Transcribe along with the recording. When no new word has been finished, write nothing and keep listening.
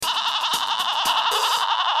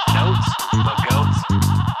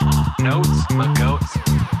Notes, my goats.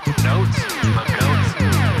 Notes, my goats.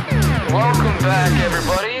 Welcome back,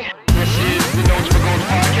 everybody. This is the Notes, my goats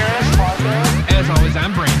podcast. As always,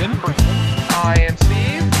 I'm Brandon. I am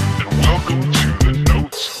Steve. And welcome to the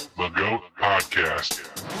Notes, my Goat podcast.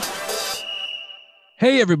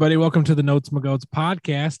 Hey, everybody. Welcome to the Notes, my goats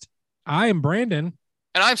podcast. I am Brandon.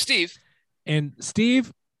 And I'm Steve. And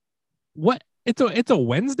Steve, what? It's a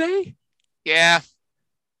Wednesday? Yeah.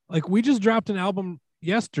 Like, we just dropped an album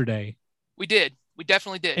yesterday. We did. We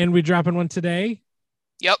definitely did. And we dropping one today?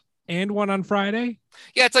 Yep. And one on Friday?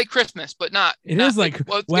 Yeah, it's like Christmas, but not. It is like,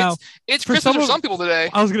 it's Christmas for some people today.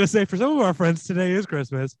 I was going to say, for some of our friends, today is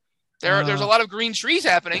Christmas. There's a lot of green trees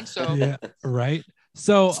happening, so. Yeah, right.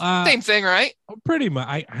 So. Same thing, right? Pretty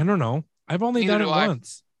much. I don't know. I've only done it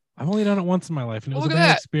once. I've only done it once in my life, and it was a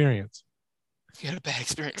bad experience. You had a bad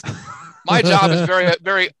experience. My job is very,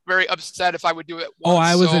 very, very upset if I would do it once. Oh,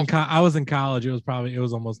 I was in college. It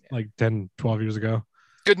was almost like 10, 12 years ago.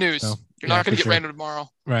 Good news. So, You're not going to get random tomorrow.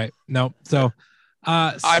 Right. No. So,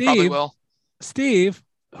 I probably will. Steve,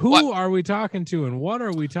 who are we talking to, and what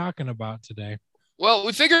are we talking about today? Well,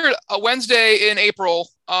 we figured a Wednesday in April,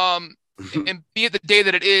 and be it the day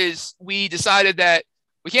that it is, we decided that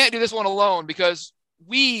we can't do this one alone because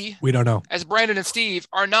we don't know, as Brandon and Steve,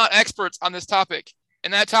 are not experts on this topic.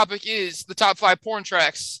 And that topic is the top 5 porn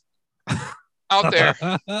tracks out there.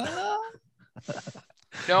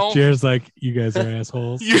 No. Jair's like, you guys are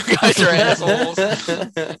assholes. You guys are assholes.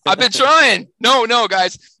 I've been trying. No,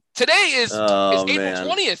 guys. Today is April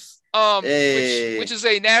 20th, which is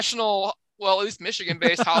a national, well, at least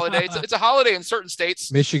Michigan-based holiday. It's a holiday in certain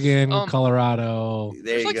states. Michigan, Colorado.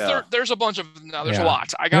 There's a bunch of them now. There's a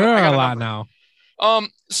lot. There are a lot now.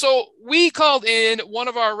 So we called in one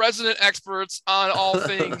of our resident experts on all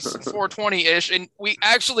things 420-ish, and we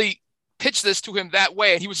actually pitched this to him that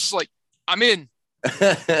way, and he was just like, I'm in.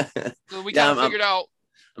 So we kind of figured out.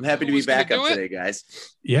 I'm happy to be back up today, guys.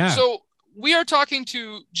 Yeah. So we are talking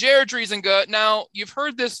to Jair Driesenga. Now, you've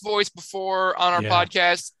heard this voice before on our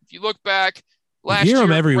podcast. If you look back last year,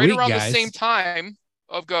 around the same time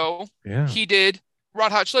of Go, he did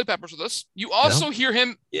Red Hot Chili Peppers with us. You also hear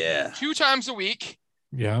him 2 times a week.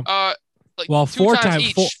 Yeah. Four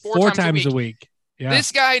times a week. Yeah.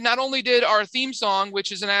 This guy not only did our theme song,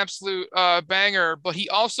 which is an absolute banger, but he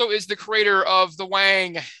also is the creator of the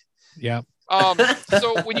Wang. Yeah.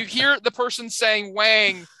 So when you hear the person saying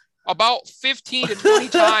Wang about 15 to 20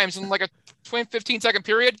 times in like a 15-second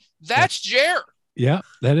period, that's Jair. Yeah,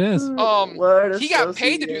 that is. He got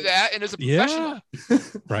paid to do that and is a professional. Yeah.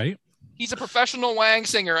 Right. He's a professional Wang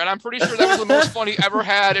singer, and I'm pretty sure that was the most fun he ever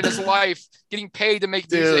had in his life, getting paid to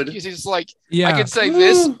make music. He's like, I can say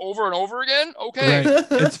this over and over again. Okay. Right.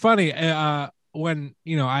 It's funny. When,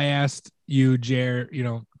 I asked you,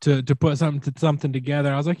 Jair, to put something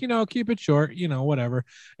together, I was like, keep it short, whatever.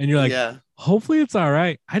 And you're like, hopefully it's all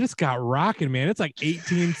right. I just got rocking, man. It's like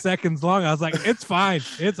 18 seconds long. I was like, it's fine.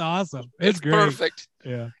 It's awesome. It's great. Perfect.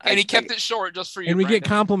 Yeah. And he kept it short just for you. And we Brandon. get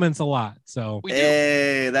compliments a lot. So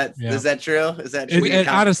is that true? Is that true?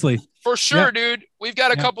 Honestly. For sure, dude. We've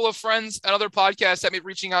got a couple of friends at other podcasts that may be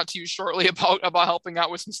reaching out to you shortly about helping out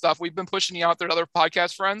with some stuff. We've been pushing you out there to other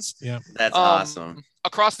podcast friends. Yeah. That's awesome.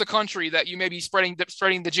 Across the country that you may be spreading the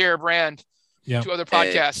Jair brand to other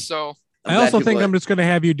podcasts. So I also think I'm just going to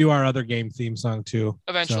have you do our other game theme song too.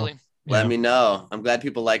 Eventually. So, let me know. I'm glad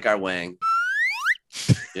people like our Wang.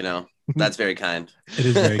 That's very kind. It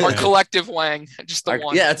is very our kind. Collective Wang. Just the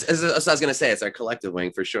one. Yeah, that's what I was going to say. It's our collective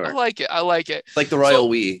Wang for sure. I like it. It's like the Royal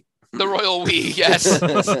We. The Royal We, yes.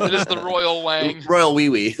 It is the Royal Wang. Royal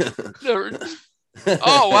Wee.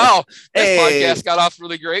 Oh, wow. This podcast got off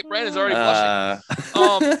really great. Brandon's already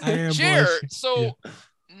blushing. Jair, so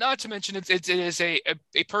not to mention it is a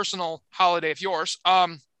personal holiday of yours.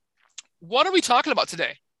 What are we talking about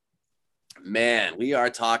today? Man, we are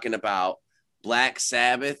talking about Black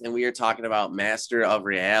Sabbath, and we are talking about Master of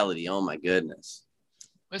Reality. Oh, my goodness.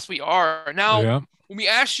 Yes, we are. Now, when we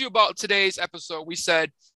asked you about today's episode, we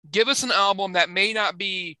said, give us an album that may not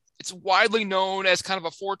be, it's widely known as kind of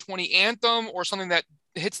a 420 anthem or something that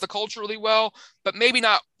hits the culture really well, but maybe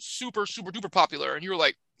not super, super duper popular. And you were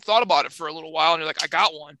like, thought about it for a little while, and you're like, I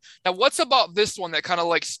got one. Now, what's about this one that kind of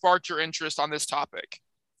like sparked your interest on this topic?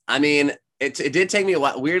 I mean, it did take me a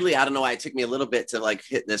while. Weirdly, I don't know why it took me a little bit to like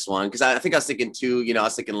hit this one, because I think I was thinking too, I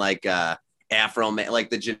was thinking like Afro, like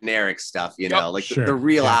the generic stuff, the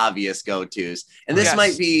real obvious go-tos. And this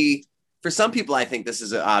might be, for some people, I think this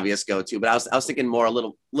is an obvious go-to, but I was thinking more a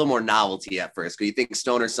little more novelty at first. Because you think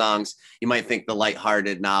stoner songs, you might think the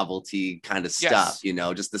lighthearted novelty kind of stuff,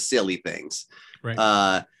 just the silly things.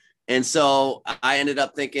 Right. And so I ended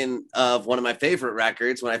up thinking of one of my favorite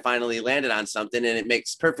records when I finally landed on something, and it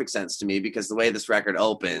makes perfect sense to me because the way this record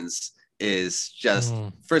opens is just,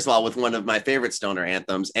 first of all, with one of my favorite stoner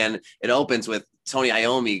anthems, and it opens with Tony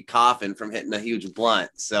Iommi coughing from hitting a huge blunt.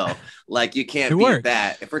 So like you can't beat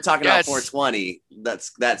that. If we're talking about 420,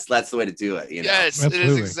 that's the way to do it. You know? Yes, it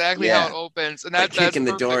is exactly how it opens, and that's kicking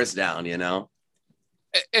the doors down. You know.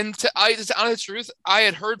 And to honest the truth, I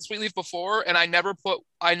had heard Sweet Leaf before, and I never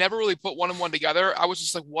really put one and one together. I was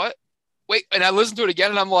just like, what? Wait, and I listened to it again,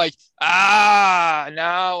 and I'm like,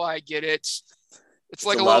 now I get it. It's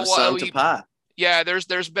like a love little song to pop. Yeah, there's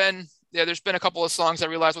been a couple of songs I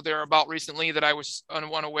realized what they were about recently that I was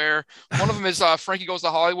unaware. One of them is Frankie Goes to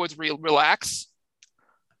Hollywood's Relax.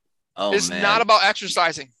 Oh, it's not about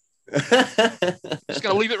exercising. Just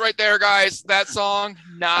gonna leave it right there, guys. That song,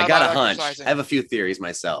 not. I got a hunch. I have a few theories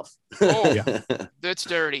myself. It's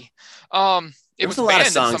dirty. There was a lot of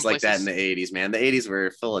songs like that in the 80s, man. The 80s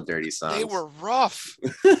were full of dirty songs. They were rough.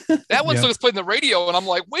 That one still gets played in the radio, and I'm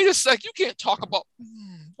like, wait a sec, you can't talk about.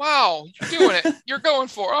 Wow, you're doing it. You're going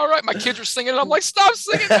for it. All right. My kids are singing, and I'm like, stop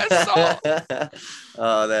singing that song.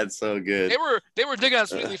 Oh, that's so good. They were digging on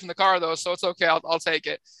Sweet Leaf in the car though, so it's okay. I'll take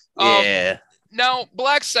it. Yeah. Now,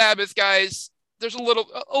 Black Sabbath, guys, there's a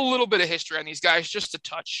little bit of history on these guys, just a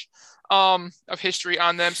touch of history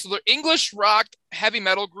on them. So they're English rock heavy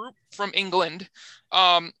metal group from England.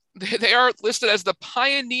 They are listed as the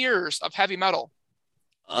pioneers of heavy metal.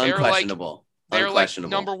 Unquestionable. They're like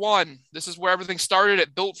number one. This is where everything started.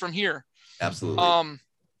 It built from here. Absolutely.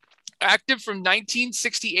 Active from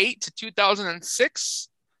 1968 to 2006,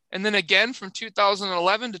 and then again from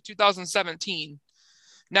 2011 to 2017.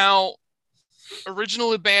 Now,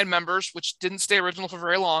 originally band members, which didn't stay original for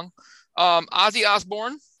very long. Ozzy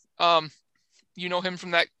Osbourne, you know him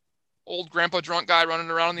from that old grandpa drunk guy running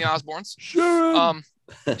around in the Osbournes.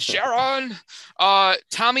 Sharon.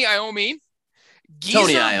 Tommy Iommi.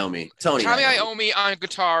 Tony Iommi on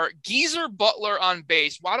guitar. Geezer Butler on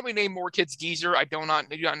bass. Why don't we name more kids Geezer? I do not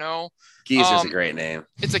know. Geezer's a great name.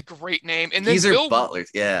 It's a great name. And then Geezer Butler,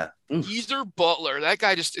 yeah. Geezer Butler. That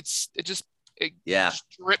guy it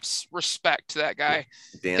strips respect to that guy.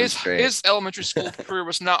 His elementary school career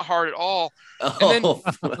was not hard at all. And then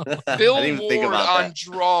Bill Ward on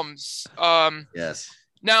drums. Yes.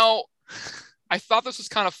 Now, I thought this was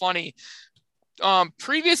kind of funny.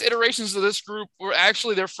 Previous iterations of this group were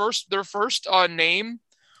actually their first name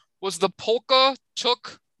was the Polka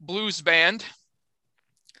Took Blues Band.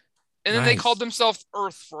 And then they called themselves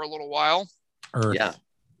Earth for a little while. Earth.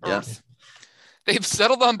 Earth. They've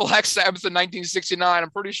settled on Black Sabbath in 1969. I'm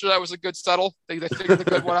pretty sure that was a good settle. They figured the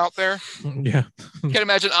good one out there. Yeah. Can't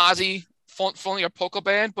imagine Ozzy phoning a polka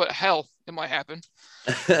band, but hell, it might happen.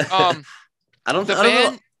 I don't know.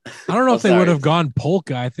 I don't know if they would have gone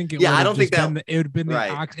polka. I think it. Yeah, I don't think that it would have been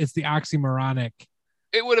it's the oxymoronic.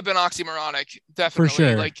 It would have been oxymoronic, definitely. For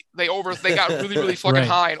sure. Like they got really, really fucking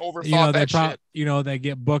high and overthought shit. They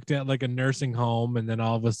get booked at like a nursing home, and then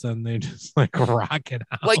all of a sudden they just like rock it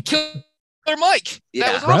out. Like Killer Mike. Yeah,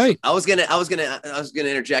 that was awesome. Right. I was gonna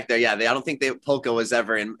interject there. Yeah, I don't think polka was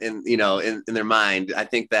ever in their mind. I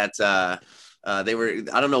think that they were,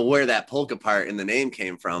 I don't know where that polka part in the name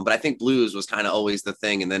came from, but I think blues was kind of always the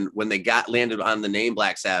thing. And then when they landed on the name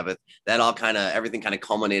Black Sabbath, that all everything kind of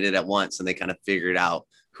culminated at once, and they kind of figured out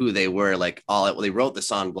who they were. Like they wrote the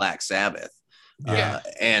song Black Sabbath.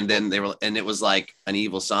 And then it was like an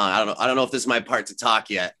evil song. I don't know if this is my part to talk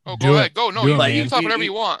yet. Oh, go ahead. Go. No, you can talk whatever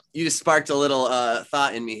you want. You just sparked a little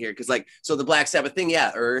thought in me here. Cause so the Black Sabbath thing,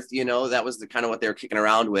 Earth, that was the kind of what they were kicking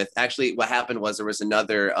around with. Actually, what happened was there was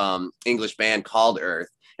another English band called Earth.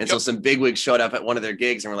 And so some bigwigs showed up at one of their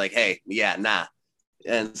gigs and were like, hey, nah.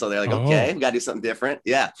 And so they're like, okay, we gotta do something different.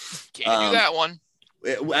 Yeah. Can't do that one.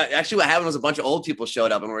 Actually, what happened was a bunch of old people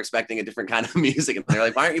showed up and were expecting a different kind of music. And they're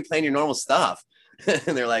like, why aren't you playing your normal stuff?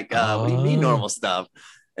 And they're like, what do you mean normal stuff?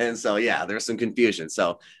 And so, there was some confusion.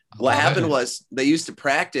 So what happened was they used to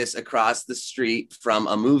practice across the street from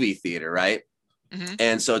a movie theater, right? Mm-hmm.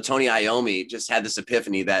 And so Tony Iommi just had this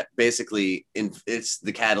epiphany that basically it's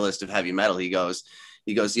the catalyst of heavy metal. He goes,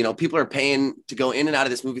 people are paying to go in and out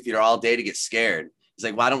of this movie theater all day to get scared. He's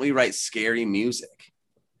like, why don't we write scary music?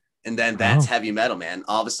 And then that's heavy metal, man.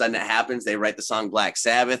 All of a sudden it happens. They write the song Black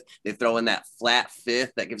Sabbath. They throw in that flat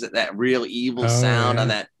fifth that gives it that real evil sound on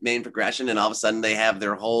that main progression. And all of a sudden they have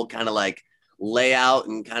their whole kind of like layout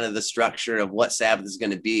and kind of the structure of what Sabbath is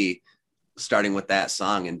going to be, starting with that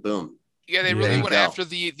song, and boom. Yeah, they really went after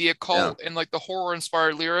the occult and like the horror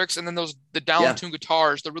inspired lyrics, and then the down tuned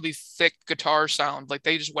guitars, the really thick guitar sound. Like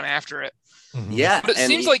they just went after it. Mm-hmm. Yeah. But it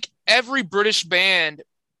seems like every British band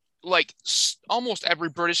like almost every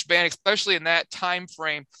British band, especially in that time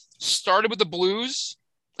frame, started with the blues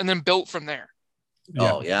and then built from there.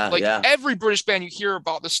 Oh yeah, like every British band you hear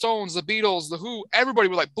about, the Stones, the Beatles, the Who, everybody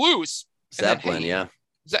were like blues. Zeppelin,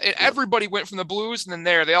 everybody went from the blues, and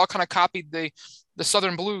then they all kind of copied the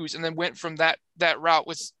Southern blues, and then went from that route.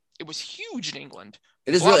 It was huge in England.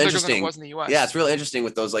 It is really interesting. Than it was in the US. Yeah, it's really interesting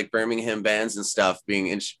with those like Birmingham bands and stuff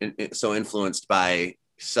being so influenced by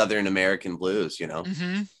Southern American blues.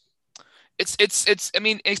 Mm-hmm. It's I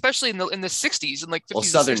mean, especially in the 60s and like 50s. Well,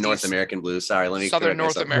 Southern North American blues. Sorry, let me Southern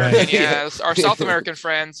North American. Right. Yeah, our South American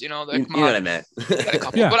friends. You know what I meant.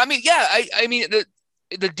 But I mean, I mean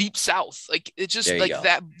the Deep South, like it's just like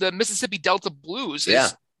that. The Mississippi Delta blues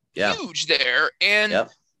is huge there, and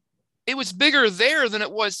it was bigger there than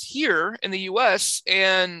it was here in the U.S.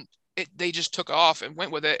 And they just took off and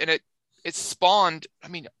went with it, and it spawned. I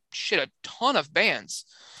mean, a ton of bands.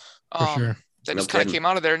 For sure. That just kind of came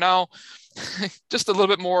out of there. Now, just a little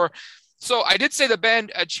bit more. So I did say the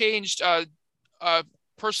band changed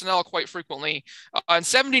personnel quite frequently. In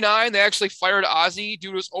 '79, they actually fired Ozzy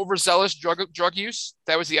due to his overzealous drug use.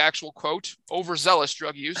 That was the actual quote: overzealous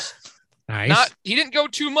drug use. Nice. He didn't go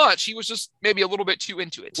too much. He was just maybe a little bit too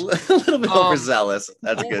into it. A little bit overzealous.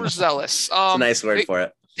 That's good. Overzealous. It's a nice word for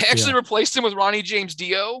it. They actually replaced him with Ronnie James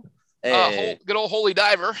Dio. Good old Holy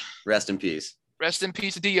Diver. Rest in peace. Rest in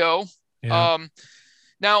peace, Dio. Yeah.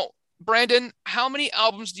 Now, Brandon, how many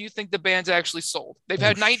albums do you think the band's actually sold? They've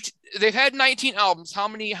had 19 albums. How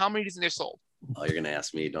many do you think they've sold? Oh, you're gonna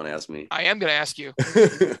ask me. Don't ask me. I am gonna ask you.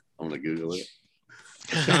 I'm gonna Google it.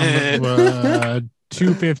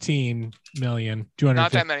 215 million. 200.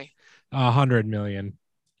 Not that many. 100 million.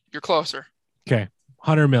 You're closer. Okay.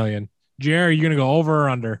 100 million. Jair, are you gonna go over or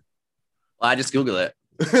under? Well, I just Google it.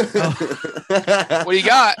 What do you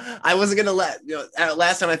got? I wasn't gonna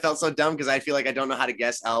last time I felt so dumb because I feel like I don't know how to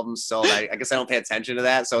guess albums sold. I guess I don't pay attention to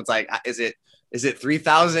that. So it's like, is it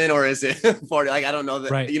 3,000 or is it 40? Like, I don't know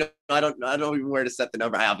that. Right. I don't even where to set the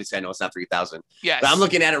number. I know it's not 3,000. Yes. But I'm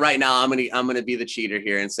looking at it right now. I'm gonna be the cheater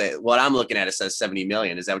here and say what I'm looking at. It says 70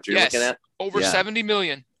 million. Is that what you're looking at? Over 70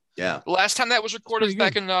 million. Yeah. The last time that was recorded was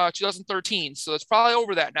back in 2013. So it's probably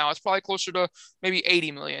over that now. It's probably closer to maybe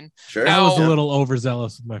 80 million. Sure. I was a little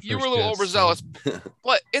overzealous with my first. You were a little overzealous.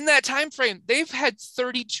 But in that time frame, they've had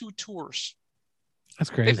 32 tours. That's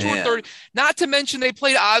crazy. They've toured 30. Not to mention they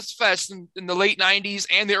played Ozfest in the late 90s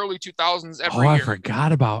and the early 2000s every year. I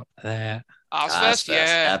forgot about that. Ozfest,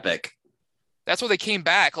 yeah. Epic. That's where they came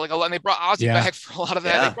back. And they brought Ozzy back for a lot of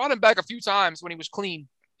that. Yeah. They brought him back a few times when he was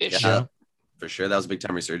clean-ish. Yeah. For sure. That was a big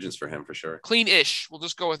time resurgence for him, for sure. Clean-ish. We'll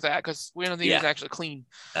just go with that because we don't think he was actually clean.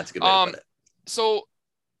 That's a good way to put it. So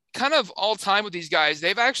kind of all time with these guys,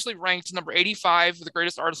 they've actually ranked number 85 for the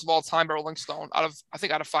greatest artists of all time by Rolling Stone. Out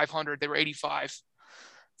of 500, they were 85.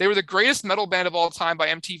 They were the greatest metal band of all time by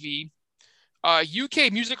MTV.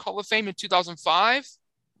 UK Music Hall of Fame in 2005.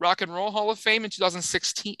 Rock and Roll Hall of Fame in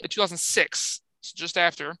 2006, so just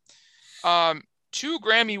after. 2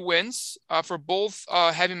 Grammy wins for both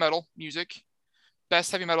heavy metal music.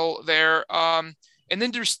 Best heavy metal there. And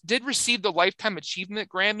then did receive the Lifetime Achievement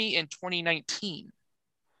Grammy in 2019.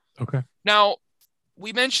 Okay. Now,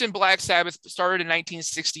 we mentioned Black Sabbath started in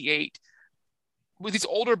 1968. With these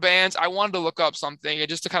older bands, I wanted to look up something and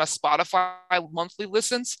just to kind of Spotify monthly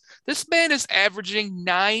listens. This band is averaging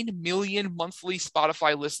 9 million monthly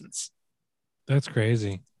Spotify listens. That's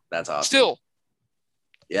crazy. That's awesome. Still,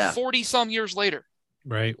 40 some years later,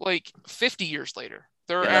 right? Like 50 years later,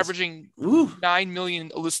 they're averaging 9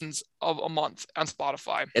 million listens of a month on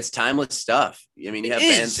Spotify. It's timeless stuff. I mean, you have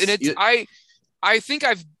bands, and it's I think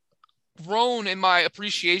I've grown in my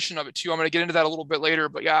appreciation of it too. I'm going to get into that a little bit later,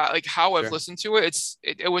 but yeah, like how I've listened to it,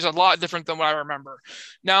 it was a lot different than what I remember.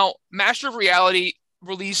 Now, Master of Reality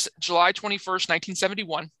released July 21st,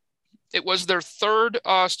 1971. It was their third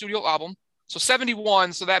studio album. So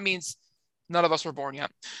 71. So that means none of us were born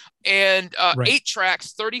yet. And 8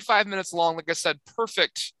 tracks, 35 minutes long. Like I said,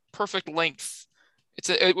 perfect length.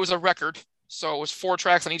 It was a record. So it was 4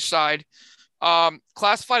 tracks on each side.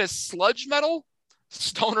 Classified as sludge metal,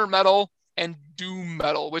 stoner metal, and doom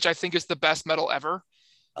metal, which I think is the best metal ever.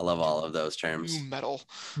 I love all of those terms. Doom metal.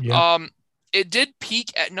 Yeah. It did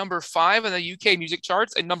peak at number 5 in the UK music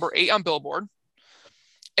charts and number 8 on Billboard.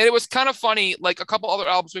 And it was kind of funny, like a couple other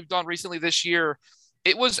albums we've done recently this year,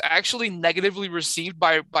 it was actually negatively received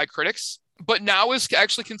by critics, but now is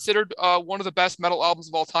actually considered one of the best metal albums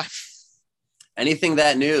of all time. Anything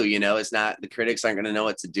that new, it's not, the critics aren't going to know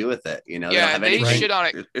what to do with it. They don't have they shit on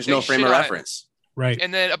it. There's no frame of reference. Right.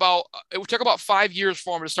 And then it took about 5 years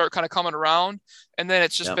for him to start kind of coming around. And then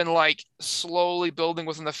it's just been like slowly building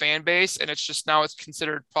within the fan base. And it's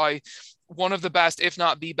considered probably one of the best, if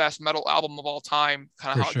not the best metal album of all time,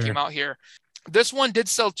 kind of how it came out here. This one did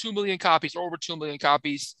sell 2 million copies, or over 2 million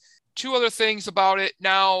copies. Two other things about it.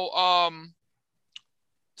 Now,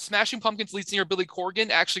 Smashing Pumpkins lead singer Billy Corgan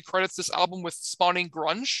actually credits this album with spawning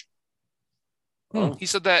grunge. He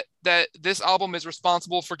said that this album is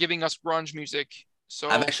responsible for giving us grunge music. So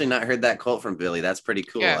I've actually not heard that quote from Billy. That's pretty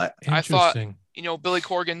cool. Yeah, I thought, Billy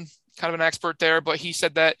Corgan, kind of an expert there, but he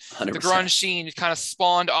said that 100%. The grunge scene kind of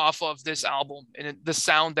spawned off of this album, and the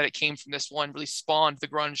sound that it came from this one really spawned the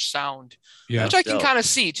grunge sound, which I can kind of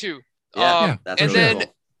see too. That's and then,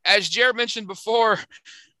 as Jared mentioned before,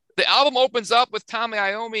 the album opens up with Tommy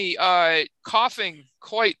Iommi coughing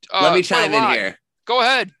quite. Let me chime in here. Go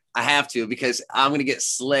ahead. I have to, because I'm going to get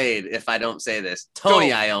slayed if I don't say this. Tony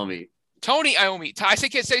Iommi. Tony Iommi. Did I say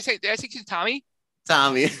Tommy?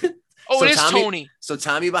 Tommy. Oh, so it is Tony. So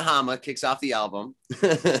Tommy Bahama kicks off the album.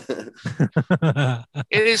 It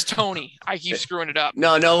is Tony. I keep screwing it up.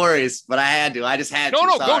 No worries. But I had to. I just had to.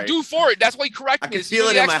 No, go do for it. That's why you corrected me. I can feel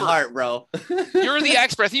it in my heart, bro. You're the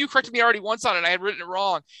expert. I think you corrected me already once on it. I had written it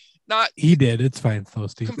wrong. He did. It's fine, though,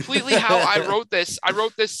 Steve. Completely how I wrote this. I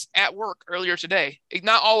wrote this at work earlier today.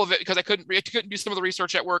 Not all of it, because I couldn't do some of the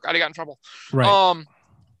research at work. I'd have got in trouble. Right.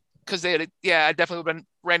 Because I definitely would have been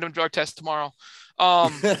random drug test tomorrow.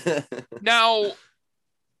 Now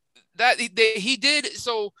that he did,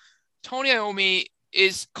 so Tony Iommi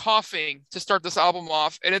is coughing to start this album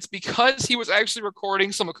off, and it's because he was actually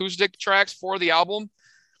recording some acoustic tracks for the album.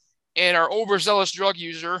 And our overzealous drug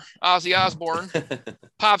user, Ozzy Osbourne,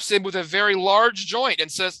 pops in with a very large joint and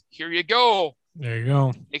says, "Here you go." There you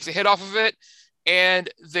go. Takes a hit off of it. And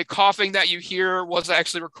the coughing that you hear was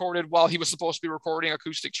actually recorded while he was supposed to be recording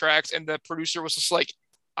acoustic tracks. And the producer was just like,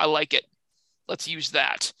 "I like it. Let's use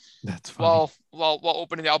that." That's funny. While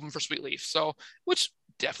opening the album for Sweet Leaf. So, which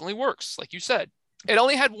definitely works, like you said. It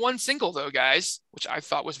only had one single, though, guys, which I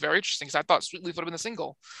thought was very interesting, because I thought Sweet Leaf would have been the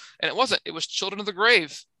single. And it wasn't. It was Children of the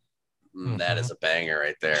Grave. That is a banger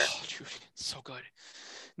right there. Oh, dude, it's so good.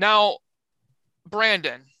 Now,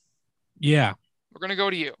 Brandon. Yeah. We're going to go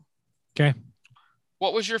to you. Okay.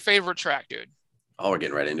 What was your favorite track, dude? Oh, we're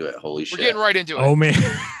getting right into it. Holy shit. We're getting right into it. Oh, man.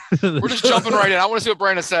 We're just jumping right in. I want to see what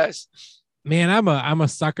Brandon says. Man, I'm a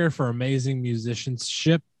sucker for amazing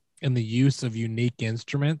musicianship and the use of unique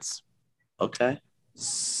instruments. Okay.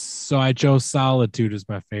 So I chose Solitude as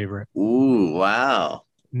my favorite. Ooh, wow.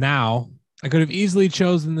 Now, I could have easily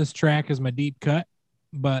chosen this track as my deep cut,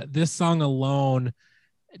 but this song alone,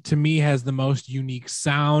 to me, has the most unique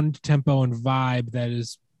sound, tempo, and vibe that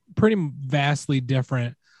is pretty vastly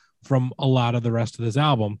different from a lot of the rest of this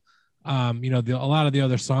album. A lot of the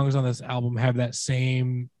other songs on this album have that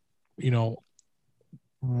same,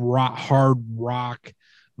 hard rock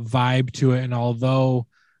vibe to it. And although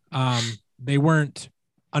they weren't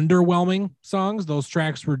underwhelming songs, those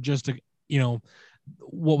tracks were just,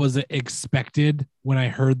 what was expected when I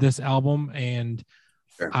heard this album. And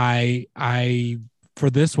sure. I for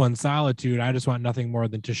this one, Solitude, I just want nothing more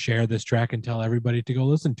than to share this track and tell everybody to go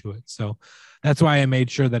listen to it. So that's why I made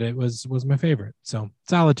sure that it was my favorite. So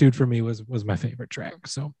Solitude for me was my favorite track.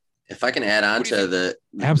 So if I can add on to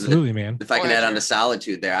absolutely, man. If I can add on to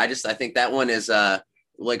Solitude there, I think that one is I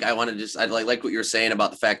like what you were saying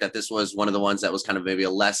about the fact that this was one of the ones that was kind of maybe a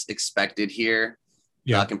less expected here.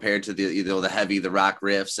 Yeah. Compared to the heavy, the rock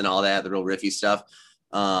riffs and all that, the real riffy stuff.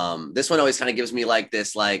 This one always kind of gives me like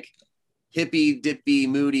this, like hippie, dippy,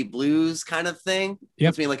 moody blues kind of thing.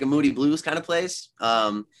 Gives me like a moody blues kind of place.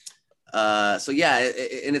 And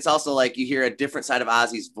it's also like you hear a different side of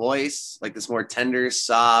Ozzy's voice, like this more tender,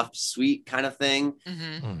 soft, sweet kind of thing.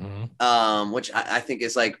 Which I think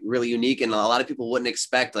is like really unique, and a lot of people wouldn't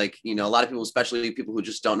expect. Like, a lot of people, especially people who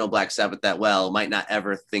just don't know Black Sabbath that well, might not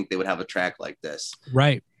ever think they would have a track like this.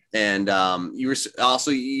 Right. And you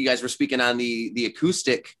guys were speaking on the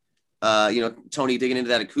acoustic. Tony digging into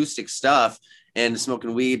that acoustic stuff and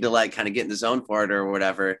smoking weed to like kind of get in the zone for it or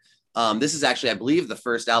whatever. This is actually, I believe, the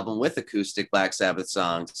first album with acoustic Black Sabbath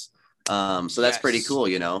songs. So that's pretty cool,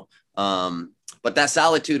 but that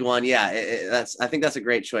Solitude one, I think that's a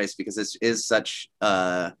great choice, because it is such,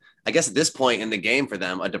 I guess at this point in the game for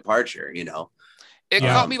them, a departure, It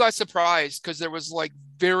caught me by surprise, because there was like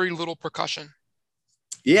very little percussion.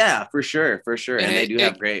 Yeah, for sure. And they do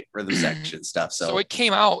have great rhythm section stuff. So it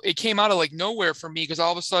came out of like nowhere for me, because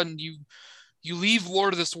all of a sudden you leave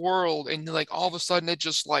Lord of this World, and like all of a sudden it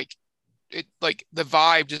just like the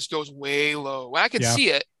vibe just goes way low. I could see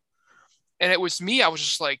it. And it was me. I was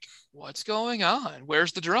just like, what's going on?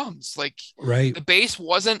 Where's the drums? Like, right. The bass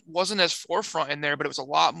wasn't as forefront in there, but it was a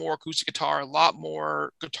lot more acoustic guitar, a lot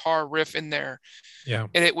more guitar riff in there. Yeah.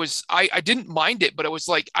 And it was, I didn't mind it, but it was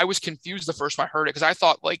like, I was confused the first time I heard it. Cause I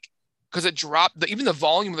thought like, cause it dropped, even the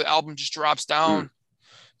volume of the album just drops down.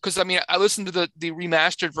 Cause I mean, I listened to the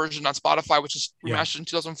remastered version on Spotify, which is remastered in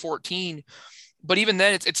 2014. But even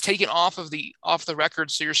then it's taken off the record.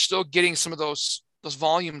 So you're still getting some of those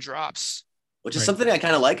volume drops. Which is something I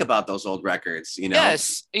kind of like about those old records, you know?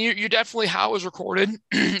 Yes. And you're definitely how it was recorded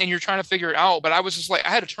and you're trying to figure it out. But I was just like, I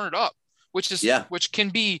had to turn it up, which can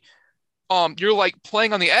be, you're like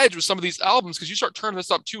playing on the edge with some of these albums. Cause you start turning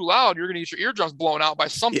this up too loud, you're going to get your eardrums blown out by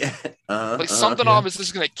something. Something off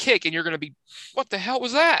is going to kick and you're going to be, what the hell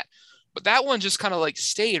was that? But that one just kind of like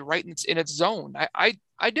stayed right in its zone. I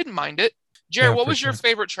didn't mind it. Jared, what was your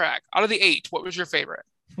favorite track out of the 8? What was your favorite?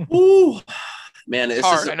 Ooh, man,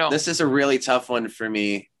 this is a really tough one for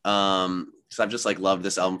me. Because I've just like loved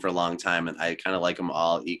this album for a long time, and I kind of like them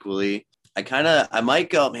all equally. I might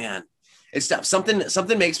go, man. It's tough.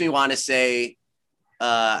 Something makes me want to say.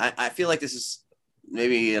 I feel like this is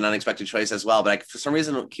maybe an unexpected choice as well, but for some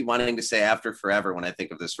reason I keep wanting to say After Forever when I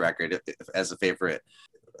think of this record as a favorite.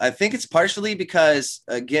 I think it's partially because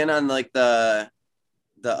again on like the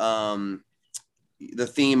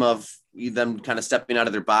theme of them kind of stepping out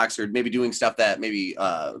of their box or maybe doing stuff that maybe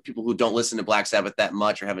people who don't listen to Black Sabbath that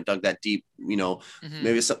much or haven't dug that deep, you know,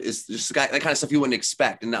 maybe it's just that kind of stuff you wouldn't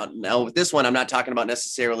expect. And now with this one, I'm not talking about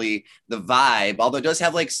necessarily the vibe, although it does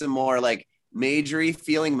have like some more like majory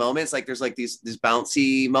feeling moments. Like there's like these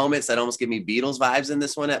bouncy moments that almost give me Beatles vibes in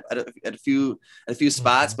this one at a few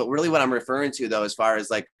spots. But really what I'm referring to though, as far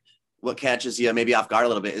as like what catches you maybe off guard a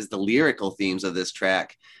little bit is the lyrical themes of this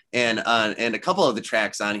track. And a couple of the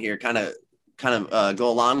tracks on here kind of go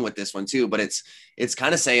along with this one too, but it's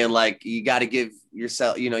kind of saying like, you got to give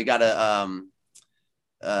yourself, you know, you got to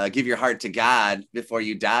give your heart to God before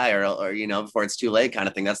you die or, you know, before it's too late kind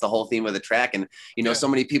of thing. That's the whole theme of the track. And, you know, so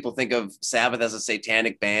many people think of Sabbath as a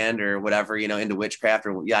satanic band or whatever, you know, into witchcraft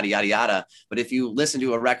or yada, yada, yada. But if you listen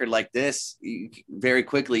to a record like this, very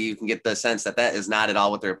quickly, you can get the sense that is not at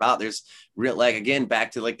all what they're about. There's real, like, again,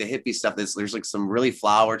 back to like the hippie stuff. There's like some really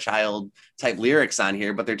flower child type lyrics on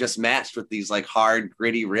here, but they're just matched with these like hard,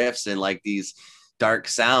 gritty riffs and like these dark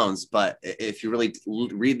sounds. But if you really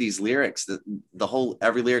read these lyrics,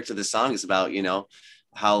 every lyric to this song is about, you know,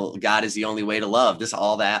 how God is the only way to love,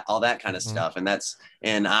 all that kind of stuff. And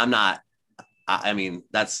I mean,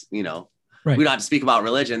 that's, you know, we don't have to speak about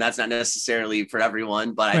religion. That's not necessarily for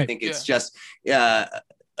everyone, but I think it's just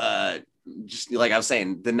like I was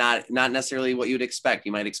saying, not necessarily what you'd expect.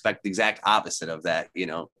 You might expect the exact opposite of that, you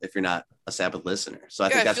know, if you're not a Sabbath listener. So I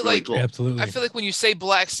think that's really cool. Absolutely. I feel like when you say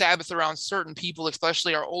Black Sabbath around certain people,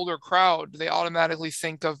 especially our older crowd, they automatically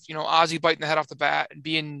think of, you know, Ozzy biting the head off the bat and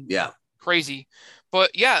being crazy.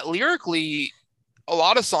 But yeah, lyrically, a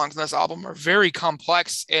lot of songs in this album are very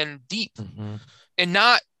complex and deep, and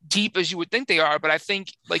not deep as you would think they are. But I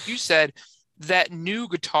think, like you said, that new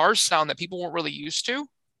guitar sound that people weren't really used to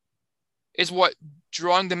is what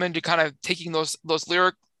drawing them into kind of taking those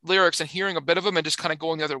lyrics and hearing a bit of them and just kind of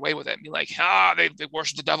going the other way with it and be like, they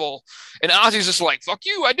worship the devil. And Ozzy's just like, fuck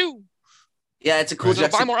you, I do. Yeah, it's a cool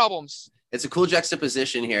buy more albums. It's a cool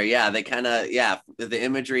juxtaposition here. Yeah, they kind of, the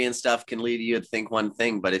imagery and stuff can lead you to think one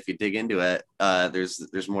thing, but if you dig into it,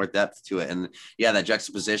 there's more depth to it. And yeah, that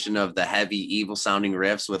juxtaposition of the heavy, evil sounding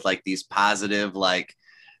riffs with like these positive, like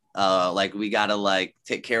we gotta like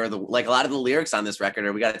take care of a lot of the lyrics on this record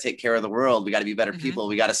are we gotta take care of the world, we gotta be better people,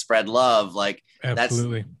 we gotta spread love. Like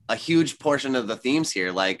Absolutely. That's a huge portion of the themes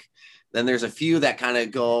here. Like then there's a few that kind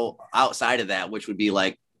of go outside of that, which would be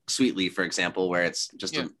like Sweetly, for example, where it's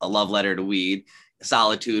just a love letter to weed.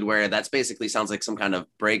 Solitude, where that's basically sounds like some kind of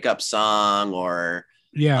breakup song or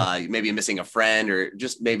maybe missing a friend or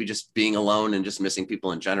just being alone and just missing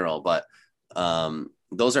people in general. But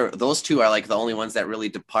those two are like the only ones that really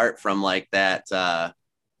depart from like that.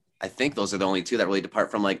 I think those are the only two that really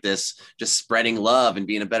depart from like this, just spreading love and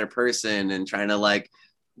being a better person and trying to like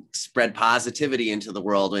spread positivity into the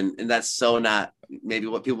world. And that's so not maybe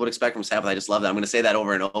what people would expect from Sabbath. I just love that. I'm going to say that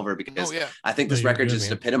over and over because I think this record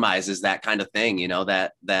just epitomizes that kind of thing, you know,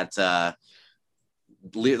 that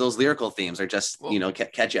those lyrical themes are just, you know,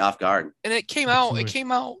 catch you off guard. And it came out,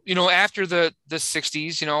 you know, after the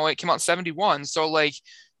 60s, you know, it came out in 71. So like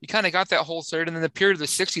you kind of got that whole third, and then the period of the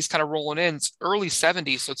 60s kind of rolling in. It's early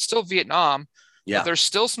 70s. So it's still Vietnam. Yeah. But there's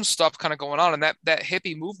still some stuff kind of going on, and that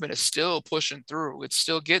hippie movement is still pushing through. It's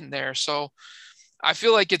still getting there. So I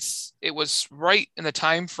feel like it was right in the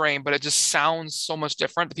time frame, but it just sounds so much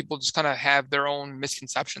different that people just kind of have their own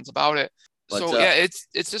misconceptions about it. So yeah,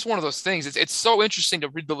 it's just one of those things. It's so interesting to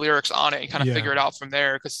read the lyrics on it and kind of figure it out from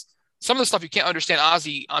there, because some of the stuff you can't understand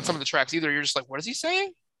Ozzy on some of the tracks either. You're just like, what is he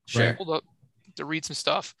saying? Sure. Hold up to read some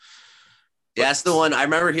stuff. Yeah, that's the one. I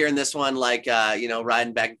remember hearing this one, like,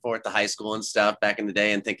 riding back and forth to high school and stuff back in the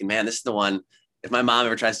day and thinking, man, this is the one. If my mom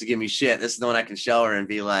ever tries to give me shit, this is the one I can show her and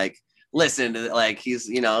be like, listen to, like, he's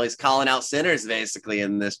calling out sinners basically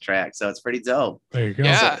in this track. So it's pretty dope. There you go.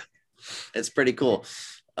 Yeah. So it's pretty cool.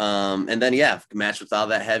 And then, match with all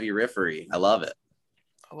that heavy riffery. I love it.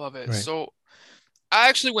 Right. So I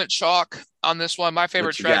actually went chalk on this one. My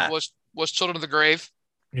favorite track was Children of the Grave.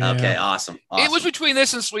 Yeah. Okay, awesome. It was between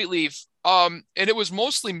this and Sweet Leaf. And it was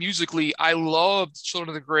mostly musically. I loved Children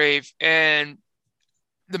of the Grave, and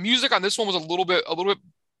the music on this one was a little bit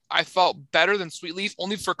I felt better than Sweet Leaf,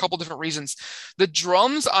 only for a couple different reasons. The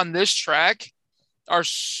drums on this track are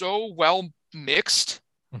so well mixed,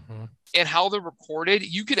 and how they're recorded,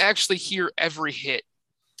 you could actually hear every hit.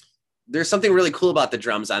 There's something really cool about the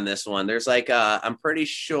drums on this one. There's like I'm pretty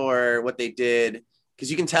sure what they did,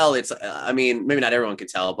 because you can tell it's maybe not everyone can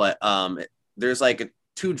tell, but there's like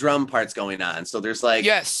 2 drum parts going on. So there's like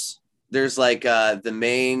there's like the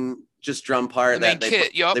main just drum part, the main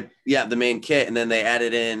kit. The main kit, and then they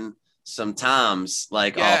added in some toms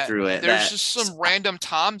all through it. There's just some random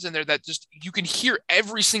toms in there that just you can hear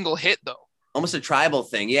every single hit though. Almost a tribal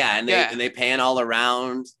thing, and they pan all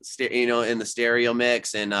around, in the stereo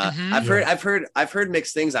mix. And I've heard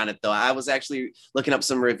mixed things on it though. I was actually looking up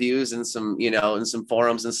some reviews and some in some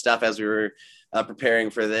forums and stuff as we were preparing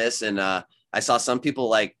for this, and I saw some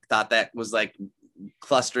people thought that was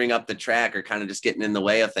clustering up the track or kind of just getting in the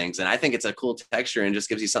way of things. And I think it's a cool texture and just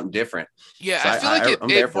gives you something different. Yeah, so I feel like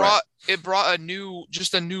it brought a new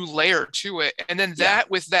layer to it. And then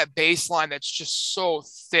with that bass line that's just so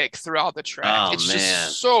thick throughout the track.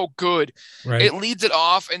 Just so good. Right. It leads it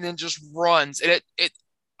off and then just runs. And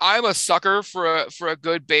I'm a sucker for a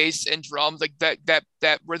good bass and drums, like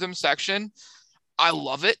that rhythm section. I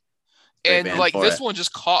love it. And this one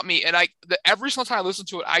just caught me, and every single time I listen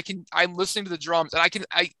to it, I'm listening to the drums, and I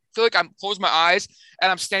feel like I'm closing my eyes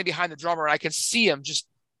and I'm standing behind the drummer, and I can see him just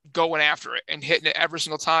going after it and hitting it every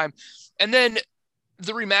single time. And then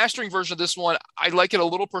the remastering version of this one, I like it a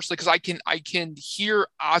little personally because I can hear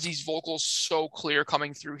Ozzy's vocals so clear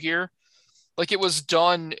coming through here, like it was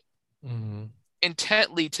done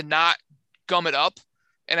intently to not gum it up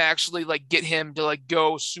and actually get him to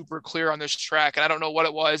go super clear on this track. And I don't know what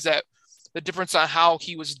it was that. The difference on how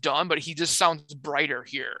he was done, but he just sounds brighter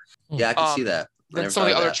here. Yeah, I can see that. Than some of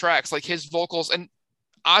the other tracks, like his vocals. And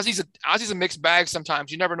Ozzy's a mixed bag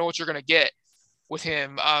sometimes. You never know what you're going to get with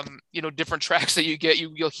him. Different tracks that you get,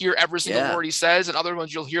 you'll hear every single word he says, and other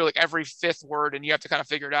ones you'll hear every 5th word, and you have to kind of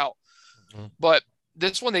figure it out. But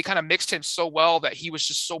this one, they kind of mixed him so well that he was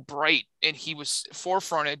just so bright, and he was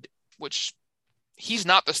forefronted, which he's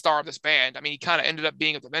not the star of this band. I mean, he kind of ended up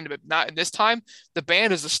being at the end of it, not in this time. The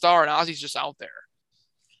band is the star, and Ozzy's just out there.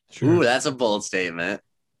 Sure. Ooh, that's a bold statement.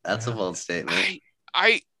 A bold statement.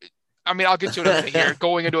 I mean, I'll get to it here,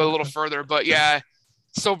 going into it a little further, but yeah.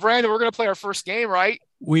 So, Brandon, we're going to play our first game, right?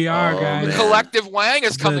 We are, guys. The Collective Wang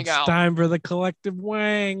is coming out. It's time for the Collective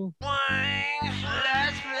Wang. Wang,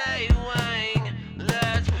 let's play Wang.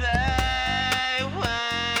 Let's play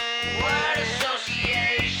Wang. Word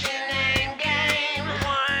association name game.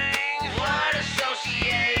 Wang. Word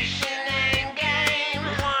association name game.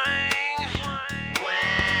 Wang.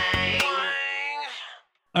 Wang.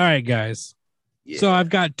 All right, guys. Yeah. So I've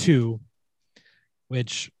got 2,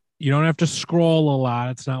 which you don't have to scroll a lot.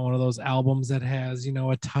 It's not one of those albums that has,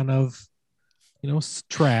 a ton of,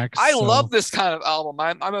 tracks. I love this kind of album.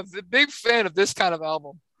 I'm a big fan of this kind of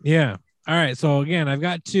album. Yeah. All right. So again, I've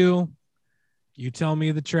got 2. You tell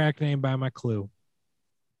me the track name by my clue.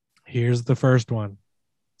 Here's the first one.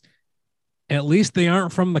 At least they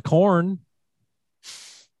aren't from the Corn.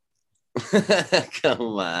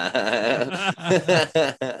 Come on.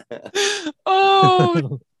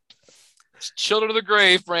 Oh, it's Children of the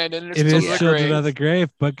Grave, Brandon. It is Children of the Grave,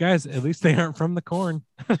 but guys, at least they aren't from the Corn.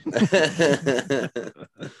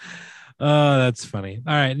 Oh, that's funny.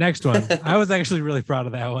 All right, next one. I was actually really proud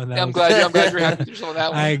of that one. I'm glad you're happy with yourself on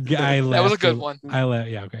that one. I that was a good one.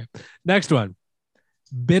 Yeah, okay. Next one.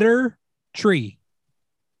 Bitter Tree.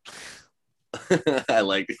 I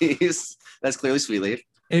like these. That's clearly Sweet Leaf.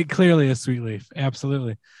 It clearly is Sweet Leaf.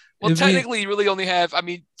 Absolutely. Well, technically, you really only have,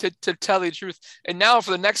 to tell you the truth. And now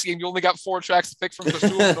for the next game, you only got 4 tracks to pick from because 2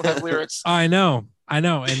 of them don't have lyrics. I know. And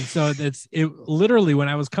so it literally, when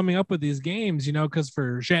I was coming up with these games, because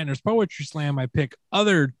for Shatner's Poetry Slam, I pick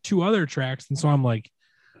 2 other tracks. And so I'm like,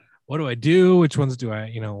 what do I do? Which ones do I,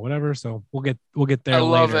 whatever. So we'll get there. I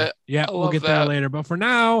love later. it. Yeah, we'll get there later. But for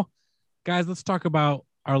now, guys, let's talk about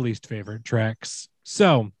our least favorite tracks.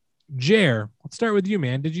 So, Jair, let's start with you,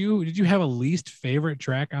 man. Did you have a least favorite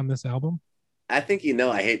track on this album? I think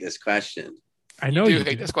I hate this question. I know you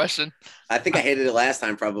hate this question. I think I hated it last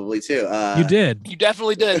time probably too. You did. You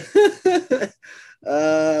definitely did.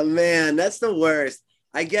 Man, that's the worst.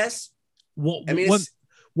 I guess. Well, I mean,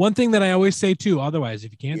 one thing that I always say too, otherwise,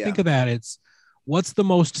 if you can't think of that, it's what's the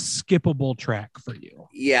most skippable track for you?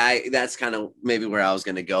 Yeah, that's kind of maybe where I was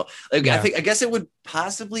going to go. I guess it would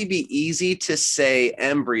possibly be easy to say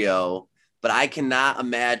Embryo, but I cannot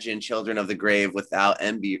imagine Children of the Grave without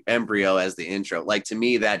Embryo as the intro. Like, to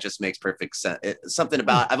me, that just makes perfect sense. Something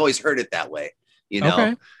about, I've always heard it that way,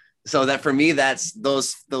 Okay. So that for me, that's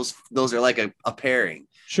those are like a pairing.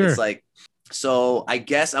 Sure. It's like, so I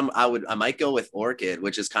guess I might go with Orchid,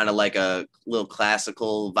 which is kind of like a little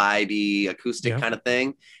classical vibey acoustic kind of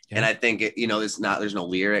thing. Yeah. And I think there's no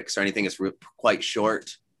lyrics or anything. It's quite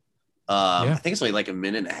short. I think it's only like a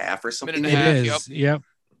minute and a half or something. It is. Yep.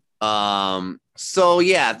 So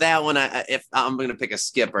yeah, that one, if I'm going to pick a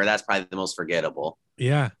skipper, that's probably the most forgettable.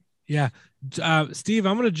 Yeah. Yeah. Steve,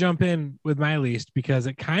 I'm going to jump in with my least because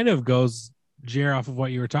it kind of goes Jair off of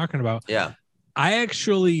what you were talking about. Yeah. I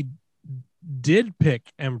actually did pick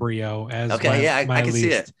Embryo as I can least. see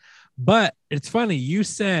it. But it's funny, you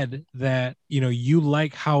said that you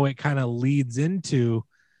like how it kind of leads into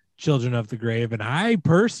Children of the Grave, and I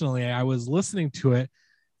personally, I was listening to it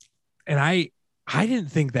and I didn't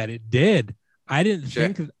think that it did. I didn't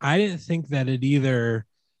think that it either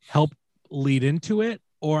helped lead into it,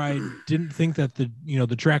 or I didn't think that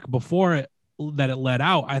the track before it that it let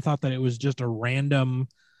out, I thought that it was just a random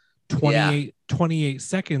 28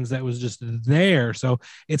 seconds that was just there. So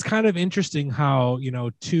it's kind of interesting how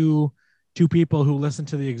two people who listen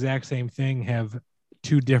to the exact same thing have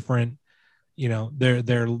two different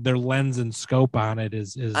their lens and scope on it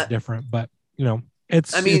is different, but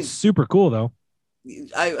it's super cool though.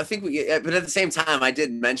 I think but at the same time, I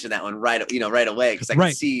did mention that one right away because I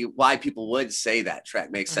can see why people would say that track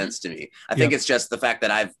makes sense to me. I think it's just the fact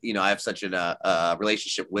that I have such a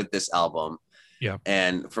relationship with this album. Yeah.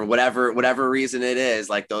 And for whatever reason it is,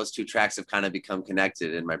 like those two tracks have kind of become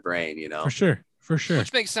connected in my brain, For sure.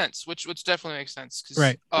 Which makes sense. Which definitely makes sense.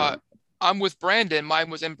 Right. I'm with Brandon. Mine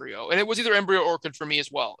was Embryo, and it was either Embryo or Orchid for me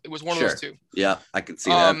as well. It was one of those two. Yeah, I could see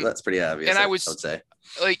that. That's pretty obvious. And I would say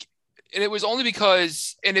and it was only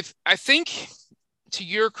because, and if I think, to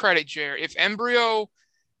your credit, Jair, if Embryo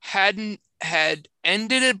had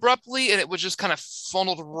ended abruptly and it was just kind of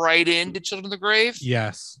funneled right into Children of the Grave,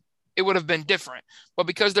 yes, it would have been different. But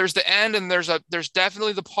because there's the end and there's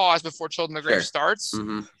definitely the pause before Children of the Grave starts.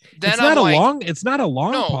 Mm-hmm. Then it's not a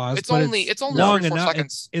long pause. It's only long 4 enough.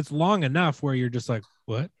 seconds. It's long enough where you're just like,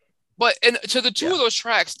 what? But and to the two of those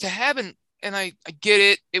tracks to have and I get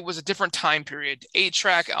it. It was a different time period.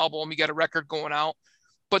 8-track album. You got a record going out,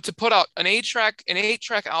 but to put out an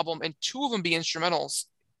 8-track album and two of them be instrumentals,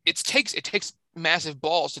 it takes massive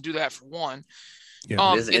balls to do that for one.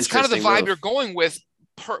 Yeah, it's kind of the vibe you're going with.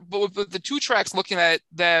 But with the 2 tracks, looking at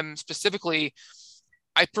them specifically,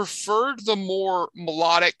 I preferred the more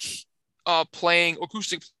melodic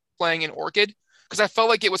acoustic playing in Orchid because I felt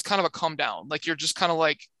like it was kind of a come down. Like you're just kind of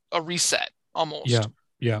like a reset almost.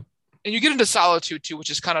 Yeah. And you get into Solitude too, which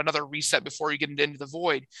is kind of another reset before you get into the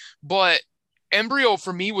Void. But Embryo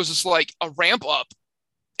for me was just like a ramp up.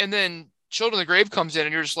 And then Children of the Grave comes in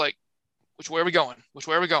and you're just like, which way are we going?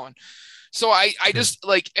 So I just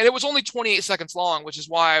like, and it was only 28 seconds long, which is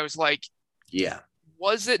why I was like, yeah,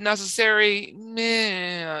 was it necessary?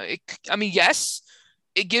 Yes,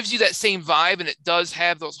 it gives you that same vibe and it does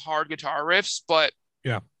have those hard guitar riffs, but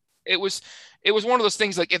it was one of those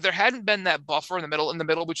things, like if there hadn't been that buffer in the middle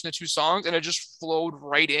between the two songs and it just flowed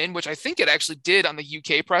right in, which I think it actually did on the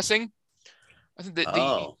UK pressing. I think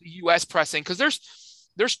the US pressing, because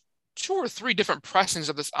there's 2 or 3 different pressings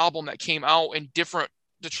of this album that came out in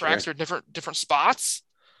the tracks are different spots.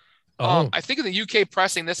 I think in the UK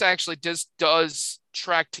pressing, this actually does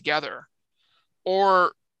track together,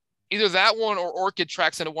 or either that one or Orchid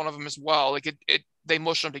tracks into one of them as well. Like they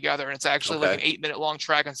mush them together, and it's actually like an 8-minute long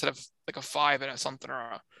track instead of like a 5-minute something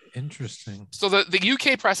interesting. So the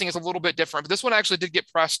UK pressing is a little bit different, but this one actually did get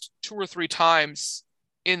pressed 2 or 3 times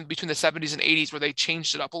in between the 70s and 80s where they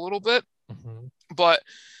changed it up a little bit. Mm-hmm. But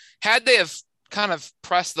had they have kind of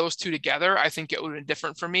pressed those two together, I think it would have been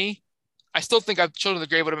different for me. I still think Children of the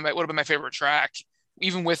Grave would have been my favorite track,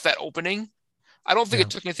 even with that opening. I don't think it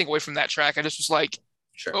took anything away from that track. I just was like,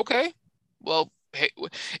 okay, well, hey,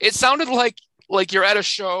 it sounded like like you're at a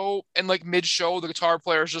show and like mid-show, the guitar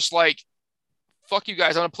player is just like, fuck you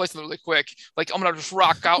guys, I'm gonna play something really quick. Like I'm gonna just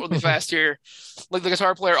rock out really fast here. Like the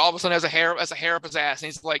guitar player all of a sudden has a hair up his ass, and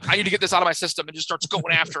he's like, I need to get this out of my system, and just starts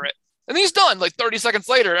going after it. And he's done. Like 30 seconds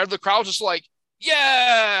later, and the crowd's just like,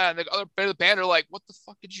 yeah. And the other band of the band are like, what the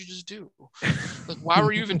fuck did you just do? Like, why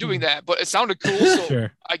were you even doing that? But it sounded cool, so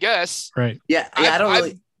sure. I guess. Right. Yeah, I don't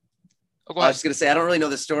really. I was just gonna say I don't really know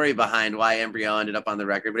the story behind why Embryo ended up on the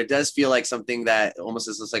record, but it does feel like something that almost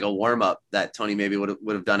is just like a warm up that Tony maybe would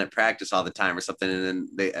have done at practice all the time or something, and then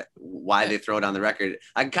they throw it on the record.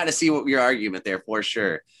 I can kind of see what your argument there for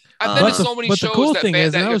sure. I've been to so many shows cool that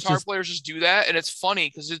guitar players just do that, and it's funny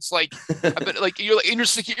because it's like, I've been, like you're in the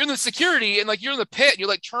security, and like you're in the pit, and you're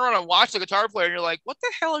like turn around and watch the guitar player, and you're like, what the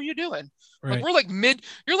hell are you doing? Right. Like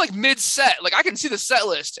you're like mid set. Like I can see the set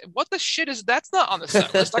list. What the shit is that's not on the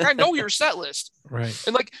set list? Like I know your set list. Right.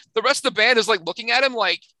 And like the rest of the band is like looking at him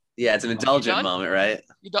like, yeah, it's an indulgent moment, right?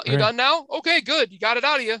 You done now? Okay, good. You got it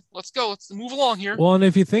out of you. Let's go. Let's move along here. Well, and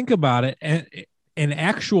if you think about it, an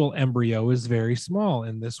actual embryo is very small,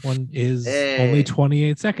 and this one is only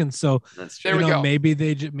 28 seconds. So that's true. There we go.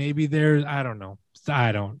 Maybe they're I don't know.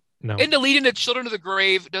 No. And the lead into Children of the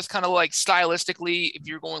Grave does kind of like stylistically, if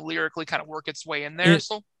you're going lyrically, kind of work its way in there.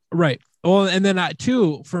 Right. Well, and then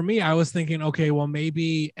for me, I was thinking, okay, well,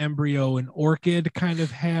 maybe Embryo and Orchid kind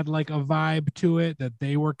of had like a vibe to it that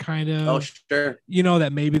they were kind of, sure.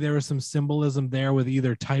 That maybe there was some symbolism there with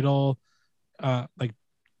either title, like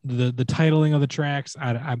the titling of the tracks.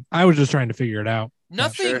 I was just trying to figure it out.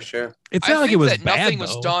 Nothing. Sure. It's not like it was bad. Nothing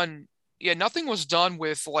was done. Yeah, nothing was done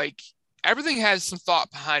with like. Everything has some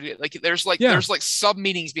thought behind it. Like there's sub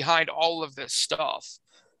meanings behind all of this stuff,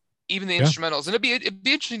 even the instrumentals. And it'd be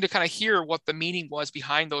interesting to kind of hear what the meaning was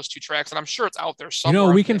behind those two tracks. And I'm sure it's out there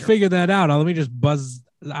somewhere. We can figure that out. Let me just buzz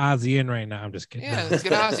Ozzy in right now. I'm just kidding. Yeah, let's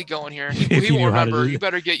get Ozzy going here. He won't remember. You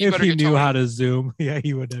better get. If he knew how to zoom, yeah,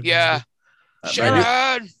 he would have. Yeah.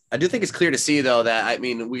 I do think it's clear to see though that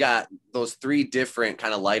we got those 3 different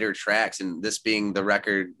kind of lighter tracks, and this being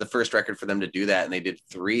the first record for them to do that, and they did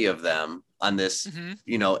 3 of them on this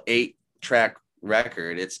 8-track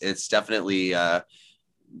record. It's definitely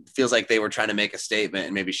feels like they were trying to make a statement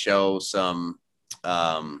and maybe show some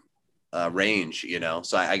range,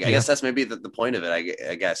 so I guess that's maybe the point of it.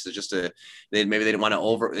 I guess it's just they didn't want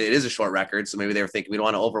to it is a short record, so maybe they were thinking we don't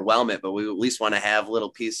want to overwhelm it, but we at least want to have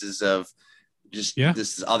little pieces of just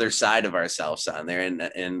this other side of ourselves on there.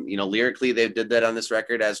 And lyrically they did that on this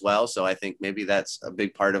record as well. So I think maybe that's a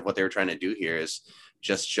big part of what they were trying to do here is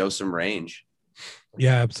just show some range.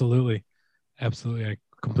 Yeah, absolutely. Absolutely. I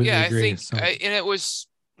completely agree. I think, and it was,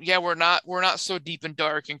 we're not so deep and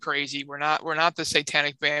dark and crazy. We're not the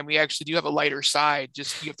satanic band. We actually do have a lighter side.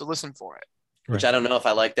 Just, you have to listen for it. Right. Which I don't know if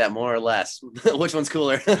I like that more or less. Which one's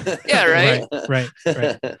cooler? Yeah, right. Right.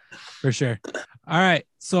 For sure. All right.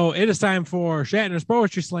 So it is time for Shatner's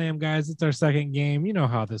Poetry Slam, guys. It's our second game. You know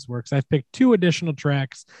how this works. I've picked 2 additional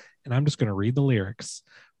tracks, and I'm just going to read the lyrics.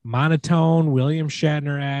 Monotone, William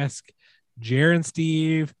Shatner-esque. Jair and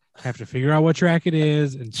Steve have to figure out what track it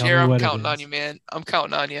is and tell me what it is. I'm counting on you, man. I'm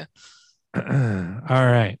counting on you. All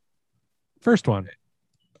right. First one.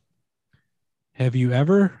 Have you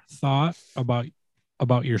ever thought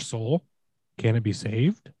about your soul? Can it be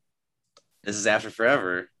saved? This is After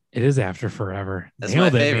Forever. It is After Forever. That's my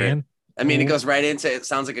favorite. Man. It goes right into it.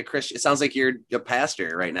 Sounds like a Christian. It sounds like you're a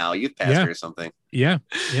pastor right now, a youth pastor or something. Yeah.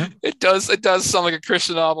 It does sound like a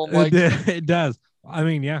Christian album. Like it does.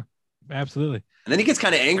 Yeah, absolutely. And then he gets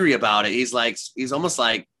kind of angry about it. He's almost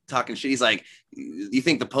like talking shit. He's like, you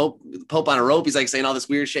think the Pope on a rope? He's like saying all this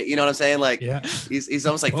weird shit. You know what I'm saying? Like, yeah. He's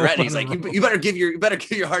almost like threatening. He's like, you better give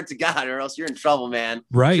your heart to God, or else you're in trouble, man.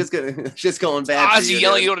 Right. Just going bad. Ozzy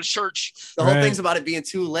yelling, you go to church. The whole thing's about it being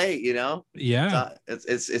too late. Yeah.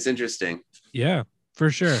 It's interesting. Yeah, for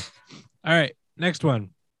sure. All right, next one.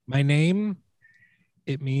 My name,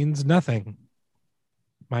 it means nothing.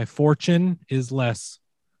 My fortune is less.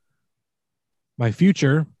 My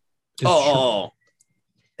future is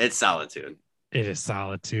it's Solitude. It is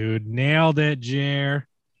Solitude. Nailed it, Jair.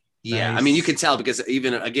 Yeah, Nice. you could tell because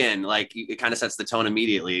even again, like it kind of sets the tone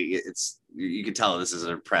immediately. You could tell this is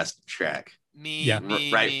a repressed track.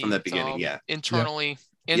 Right from the beginning. Yeah, internally.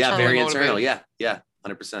 Very motivated. internal. Yeah,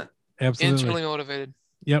 100%. Absolutely. Internally motivated.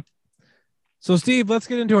 Yep. So, Steve, let's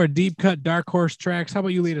get into our deep cut dark horse tracks. How about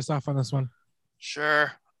you lead us off on this one?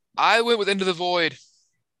 Sure. I went with Into the Void.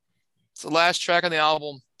 It's the last track on the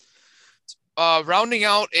album. Rounding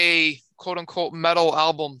out a quote-unquote metal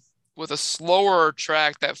album with a slower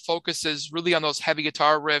track that focuses really on those heavy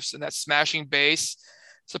guitar riffs and that smashing bass.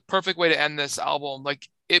 It's a perfect way to end this album. Like,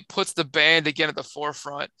 it puts the band again at the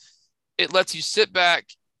forefront. it lets you sit back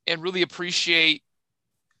and really appreciate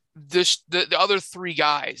the other three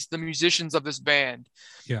guys, the musicians of this band.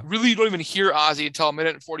 Yeah. Really, you don't even hear Ozzy until a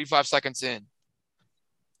minute and 45 seconds in.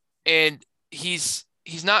 And he's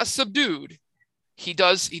not subdued. He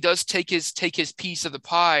does take his piece of the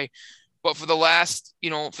pie, but for the last,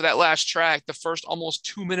 for that last track, the first almost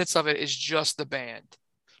 2 minutes of it is just the band.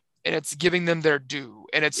 And it's giving them their due.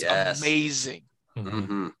 And it's amazing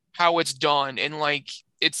how it's done. And like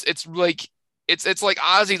it's like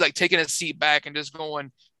Ozzy like taking a seat back and just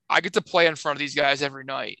going, I get to play in front of these guys every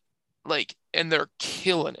night. Like, and they're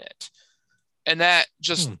killing it. And that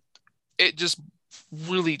just it just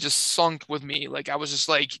really just sunk with me. Like I was just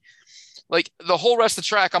like the whole rest of the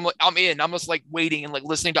track, I'm in. I'm just like waiting and like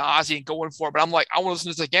listening to Ozzy and going for it. But I'm like, I want to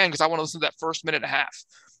listen to this again because I want to listen to that first minute and a half.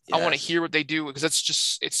 Yes. I want to hear what they do because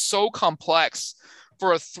it's so complex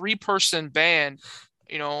for a 3-person band,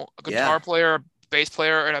 a guitar player, a bass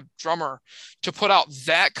player, and a drummer to put out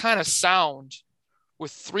that kind of sound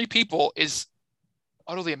with 3 people is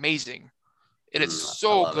utterly amazing. And it's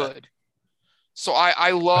so good. It. So I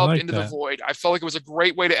loved Into the Void. I felt like it was a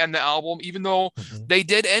great way to end the album, even though they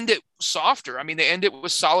did end it softer. I mean, they ended it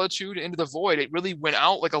with Solitude, Into the Void. It really went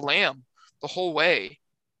out like a lamb the whole way.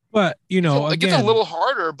 But it gets a little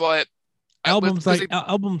harder. But albums like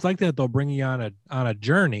that, they'll bring you on a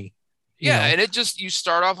journey. And it just, you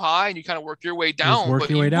start off high and you kind of work your way down.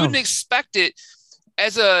 Wouldn't expect it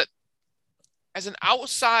as an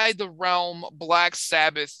outside the realm Black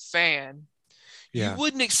Sabbath fan. You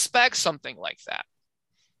wouldn't expect something like that.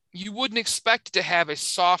 You wouldn't expect it to have a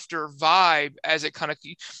softer vibe as it kind of,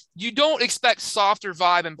 you don't expect softer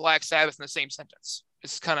vibe and Black Sabbath in the same sentence.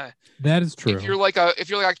 It's kind of, that is true. If you're like a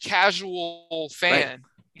casual fan,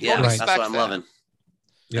 you don't expect that's what I'm loving.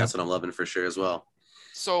 Yeah. That's what I'm loving for sure as well.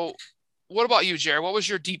 So what about you, Jair? What was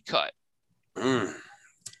your deep cut? Man,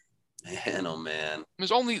 oh man.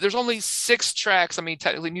 There's only 6 tracks. I mean,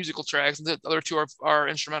 technically musical tracks, and the other 2 are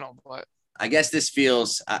instrumental, but I guess this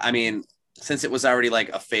feels, I mean, since it was already like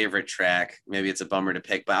a favorite track, maybe it's a bummer to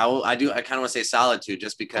pick, but I kind of want to say Solitude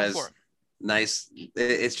just because nice.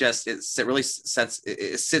 It really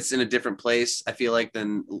sits in a different place, I feel like,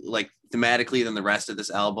 than like thematically than the rest of this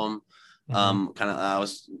album. I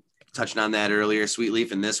was touching on that earlier. Sweet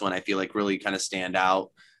Leaf and this one, I feel like really kind of stand out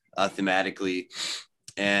thematically.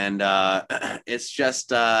 And it's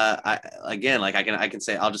just I would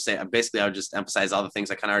just emphasize all the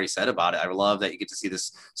things I kind of already said about it. I love that you get to see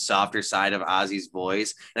this softer side of Ozzy's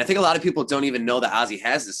voice, and I think a lot of people don't even know that Ozzy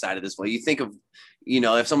has this side of this voice. You think of,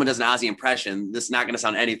 if someone does an Ozzy impression, this is not going to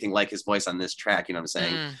sound anything like his voice on this track. You know what I'm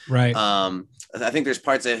saying? Right. I think there's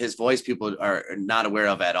parts of his voice people are not aware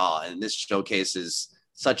of at all, and this showcases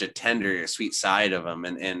such a tender, sweet side of him,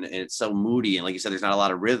 and it's so moody, and like you said, there's not a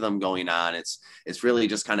lot of rhythm going on. It's really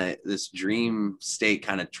just kind of this dream state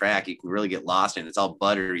kind of track you can really get lost in. It's all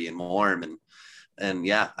buttery and warm, and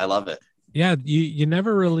yeah, I love it. Yeah, you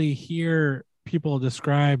never really hear people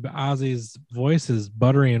describe Ozzy's voice as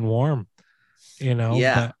buttery and warm,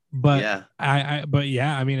 Yeah. But yeah.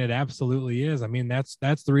 I mean, it absolutely is. I mean, that's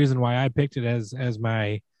the reason why I picked it as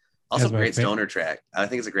my also great stoner track. I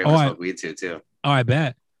think it's a great one to smoke weed too. Oh, I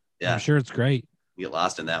bet. Yeah. I'm sure it's great. You get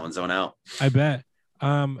lost in that one, zone out. I bet.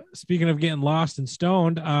 Speaking of getting lost and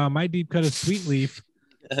stoned, my deep cut is Sweet Leaf.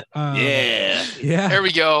 Yeah. There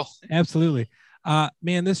we go. Absolutely.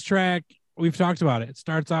 Man, this track, we've talked about it. It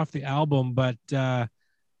starts off the album, but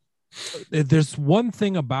there's one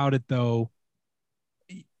thing about it though.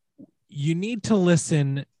 You need to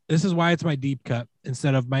listen. This is why it's my deep cut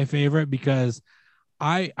instead of my favorite, because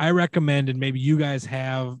I recommend, and maybe you guys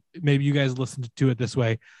listened to it this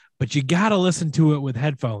way, but you got to listen to it with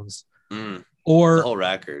headphones or the whole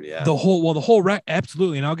record. Yeah. The whole record.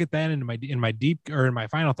 Absolutely. And I'll get that in my deep or in my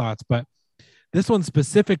final thoughts. But this one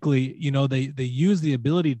specifically, they use the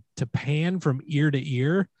ability to pan from ear to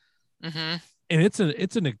ear. And it's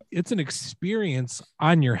an experience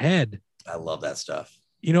on your head. I love that stuff.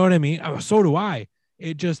 You know what I mean? So do I.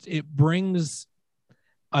 It brings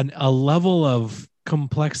a level of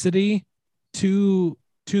complexity to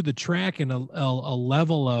the track and a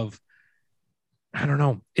level of, I don't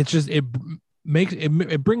know. It's just, it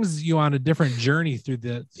brings you on a different journey through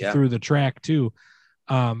the track too.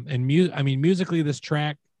 Musically, this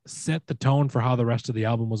track set the tone for how the rest of the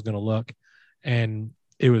album was going to look, and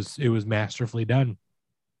it was masterfully done.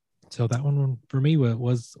 So that one for me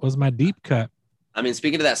was my deep cut. I mean,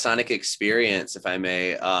 speaking to that sonic experience, if I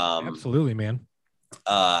may, absolutely, man.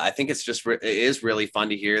 I think it is really fun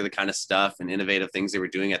to hear the kind of stuff and innovative things they were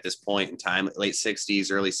doing at this point in time, late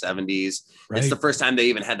 60s, early 70s. Right. It's the first time they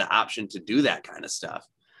even had the option to do that kind of stuff.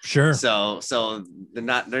 Sure. So they're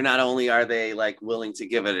not only are they like willing to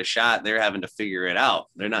give it a shot, they're having to figure it out.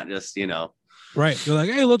 They're not just, right. They're like,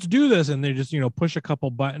 hey, let's do this. And they just, push a couple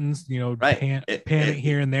buttons, right. pan it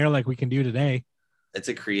here and there like we can do today. It's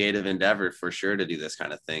a creative endeavor for sure to do this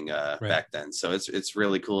kind of thing back then. So it's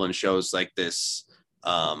really cool and shows like this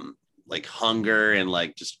like hunger and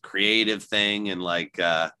like just creative thing. And like,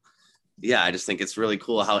 I just think it's really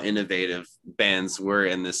cool how innovative bands were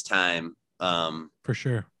in this time. For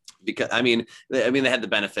sure. Because I mean, they had the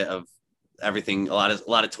benefit of everything. A lot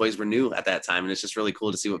of toys were new at that time. And it's just really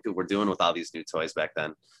cool to see what people were doing with all these new toys back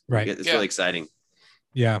then. Right. It's really exciting.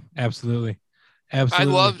 Yeah, absolutely.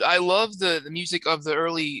 Absolutely. I love the music of the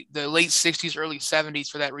late 60s, early 70s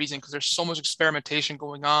for that reason, because there's so much experimentation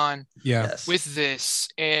going on with this,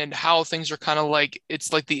 and how things are kind of like,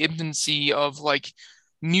 it's like the infancy of like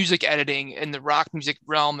music editing in the rock music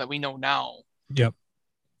realm that we know now. Yep.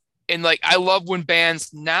 And like, I love when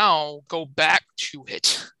bands now go back to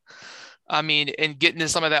it. I mean, and get into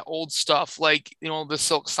some of that old stuff, like, the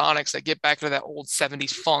Silk Sonics that get back to that old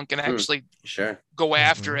 70s funk and actually go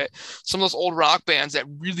after it. Some of those old rock bands that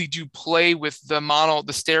really do play with the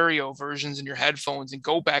stereo versions in your headphones and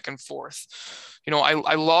go back and forth.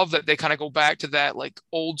 I love that they kind of go back to that like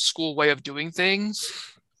old school way of doing things,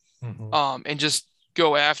 and just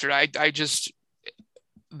go after it. I just,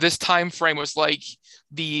 this time frame was like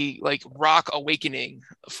the like rock awakening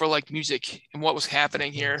for like music and what was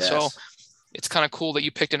happening here. Yes. So it's kind of cool that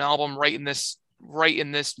you picked an album right in this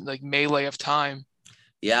like melee of time.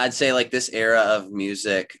 Yeah, I'd say like this era of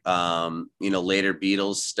music, later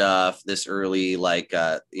Beatles stuff, this early like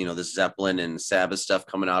this Zeppelin and Sabbath stuff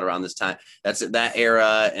coming out around this time. That's that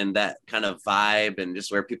era and that kind of vibe, and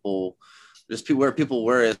just where people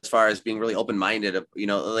were as far as being really open-minded,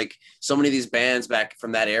 like so many of these bands back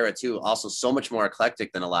from that era too, also so much more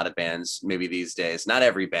eclectic than a lot of bands maybe these days. Not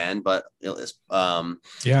every band, but I just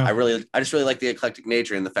really like the eclectic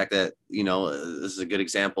nature, and the fact that this is a good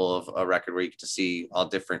example of a record where you get to see all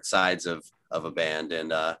different sides of a band.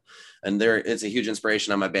 And it's a huge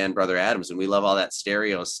inspiration on my band Brother Adams, and we love all that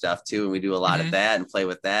stereo stuff too, and we do a lot of that and play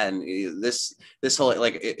with that. And this whole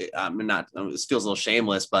like it feels a little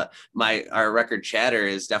shameless, but our record Chatter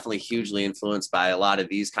is definitely hugely influenced by a lot of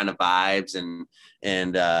these kind of vibes,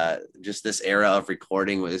 and just this era of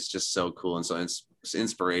recording was just so cool and so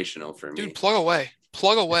inspirational for me. Dude, plug away.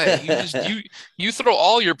 You throw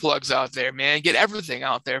all your plugs out there, man. Get everything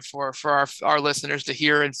out there for our listeners to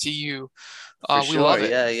hear and see you. We love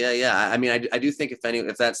it. Yeah. I mean, I do think if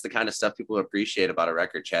that's the kind of stuff people appreciate about a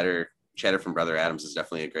record, Chatter from Brother Adams is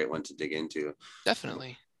definitely a great one to dig into.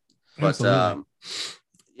 Definitely. But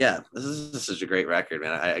this is such a great record,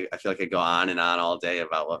 man. I feel like I go on and on all day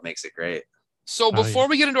about what makes it great. So before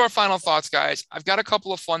we get into our final thoughts, guys, I've got a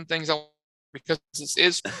couple of fun things because this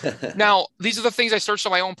is now, these are the things I searched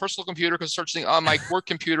on my own personal computer, because searching on my work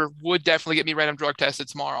computer would definitely get me random drug tested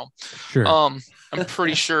tomorrow. Sure. I'm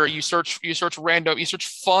pretty sure you search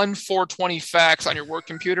fun 420 facts on your work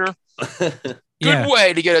computer. Good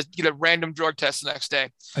way to get a random drug test the next day.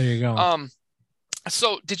 There you go.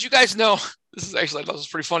 So did you guys know, this is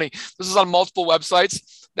pretty funny. This is on multiple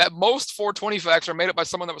websites, that most 420 facts are made up by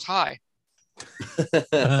someone that was high.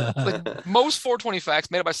 Like most 420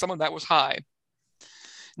 facts made up by someone that was high.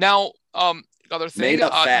 Now, other thing, made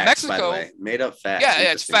up facts, Mexico, by the way. Made up facts.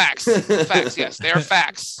 Yeah, it's facts. Facts, yes, they are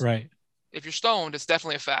facts. Right. If you're stoned, it's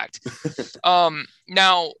definitely a fact.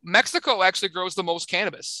 Now, Mexico actually grows the most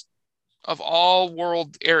cannabis of all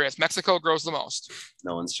world areas. Mexico grows the most.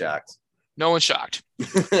 No one's shocked.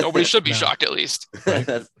 Nobody should be shocked, at least.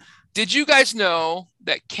 Right. Did you guys know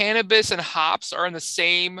that cannabis and hops are in the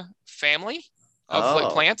same family of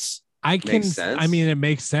like plants? I mean, it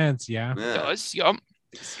makes sense. Yeah. It does. Yep.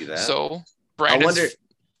 See that? So Brandon's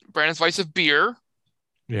Vice of beer.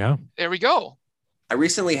 Yeah. There we go. I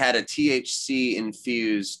recently had a THC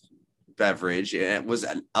infused beverage, and it was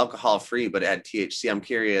alcohol free, but it had THC. I'm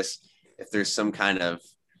curious if there's some kind of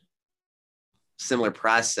similar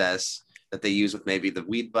process that they use with maybe the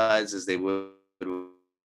weed buds as they would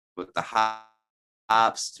with the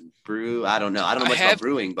hops to brew. I don't know. I don't know much about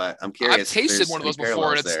brewing, but I'm curious. I've tasted one of those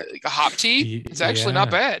before, and it's like a hop tea. It's actually not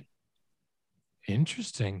bad.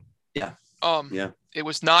 Interesting. Yeah. It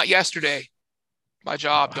was not yesterday. My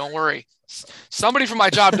job, don't worry. Somebody from my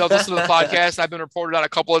job does listen to the podcast, and I've been reported on a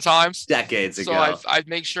couple of times. Decades ago. So I'd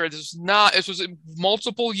make sure this was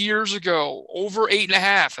multiple years ago, over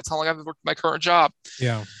 8.5. That's how long I've worked my current job.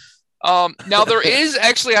 Yeah. Now there is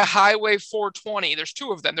actually a Highway 420. There's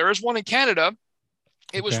two of them. There is one in Canada.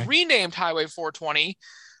 It was renamed Highway 420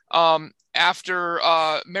 after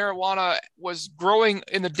marijuana was growing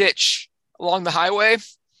in the ditch along the highway.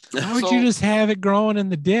 Why would you just have it growing in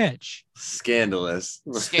the ditch? Scandalous.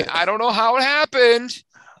 I don't know how it happened.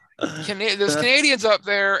 There's Canadians up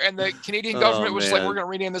there, and the Canadian government was like, we're going to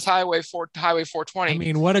rename this highway for Highway 420. I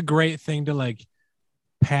mean, what a great thing to like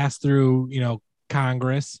pass through,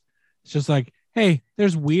 Congress. It's just like, hey,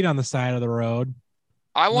 there's weed on the side of the road.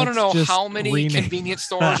 I want to know how many convenience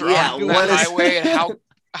stores are on that highway, and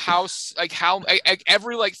how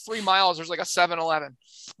every like 3 miles there's like a 7-Eleven.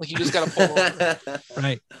 Like you just got to pull over.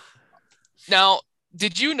 Right. Now,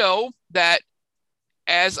 did you know that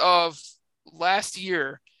as of last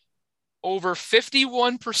year, over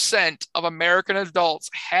 51% of American adults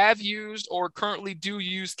have used or currently do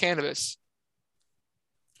use cannabis?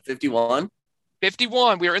 51?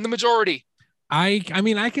 51. We are in the majority. I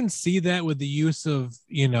mean, I can see that with the use of,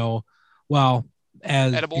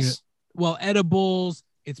 edibles. Edibles.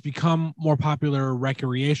 It's become more popular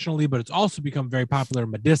recreationally, but it's also become very popular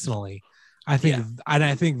medicinally. I think, and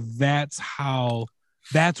I think that's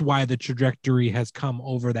why the trajectory has come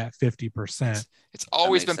over that 50%. It's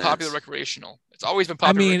always been popular recreational. It's always been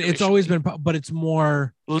popular. I mean, it's always been, but it's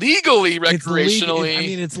more legally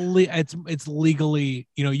recreationally. It's legally,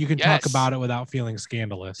 you can talk about it without feeling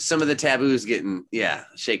scandalous. Some of the taboos getting,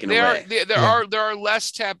 shaken away. There are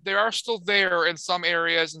less They are still there in some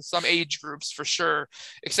areas and some age groups for sure.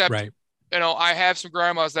 Except, I have some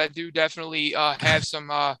grandmas that do definitely have some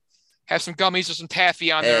gummies or some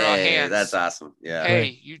taffy on their hands. That's awesome. Yeah.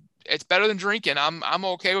 Hey, it's better than drinking. I'm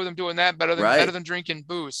okay with them doing that. Better than drinking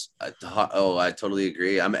booze. I totally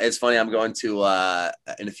agree. It's funny. I'm going to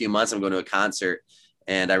in a few months. I'm going to a concert,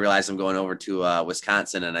 and I realize I'm going over to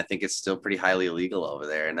Wisconsin, and I think it's still pretty highly illegal over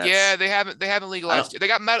there. And they haven't legalized it. They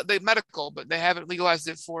got medical, but they haven't legalized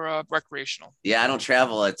it for recreational. Yeah, I don't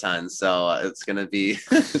travel a ton, so it's gonna be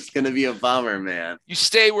a bummer, man. You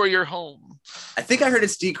stay where you're home. I think I heard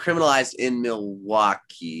it's decriminalized in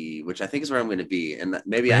Milwaukee, which I think is where I'm going to be, and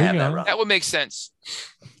maybe I have that wrong. That would make sense.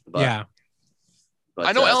 But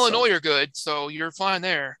I know Illinois you're good, so you're fine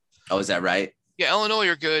there. Oh, is that right? Yeah, Illinois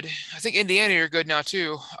you're good. I think Indiana you're good now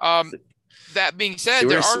too. That being said,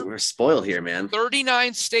 we're spoiled here, man.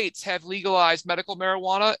 39 states have legalized medical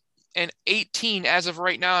marijuana, and 18 as of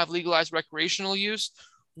right now have legalized recreational use.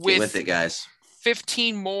 Get with it, guys.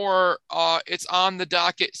 15 more. It's on the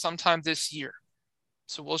docket sometime this year.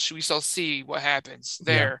 So we shall see what happens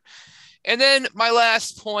there. Yeah. And then my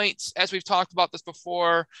last point, as we've talked about this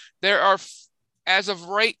before, there are, this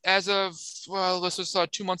was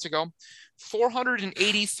 2 months ago,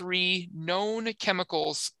 483 known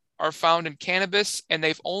chemicals are found in cannabis, and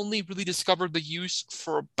they've only really discovered the use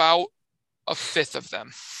for about a fifth of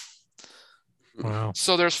them. Wow.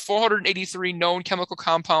 So there's 483 known chemical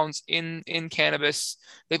compounds in cannabis.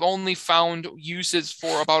 They've only found uses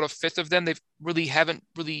for about a fifth of them. Haven't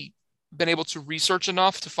really been able to research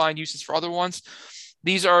enough to find uses for other ones.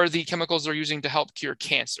 These are the chemicals they're using to help cure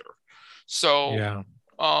cancer. So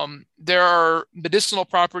there are medicinal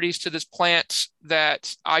properties to this plant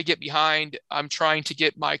that I get behind. I'm trying to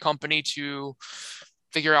get my company to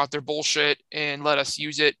figure out their bullshit and let us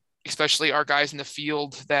use it, especially our guys in the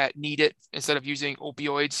field that need it instead of using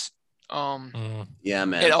opioids man,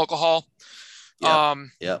 and alcohol.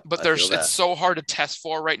 But it's so hard to test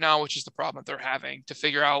for right now, which is the problem that they're having to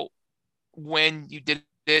figure out when you did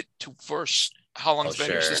it to first how long it's been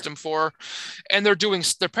in your system for. And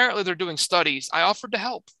apparently they're doing studies. I offered to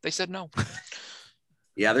help. They said no.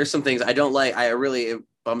 Yeah, there's some things I don't like. It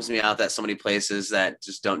bums me out that so many places that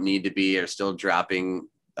just don't need to be are still dropping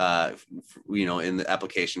in the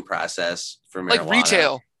application process for marijuana. Like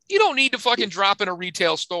retail. You don't need to fucking drop in a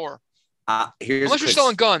retail store. Unless you're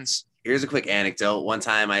selling guns. Here's a quick anecdote. One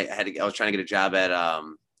time I was trying to get a job at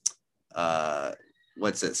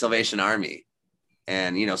Salvation Army,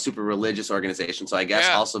 and super religious organization. So I guess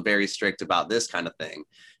also very strict about this kind of thing.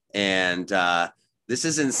 And this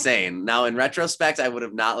is insane. Now, in retrospect, I would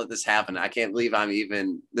have not let this happen. I can't believe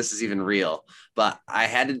this is even real. But I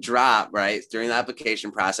had to drop, right, during the application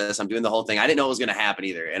process. I'm doing the whole thing. I didn't know it was going to happen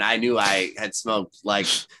either. And I knew I had smoked like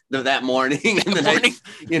that morning and night,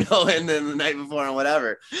 and then the night before and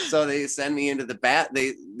whatever. So they send me into the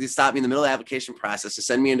they stopped me in the middle of the application process to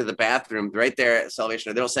send me into the bathroom right there at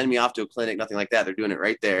Salvation. They don't send me off to a clinic, nothing like that. They're doing it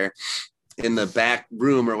right there in the back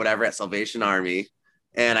room or whatever at Salvation Army.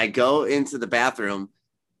 And I go into the bathroom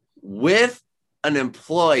with an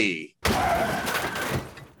employee,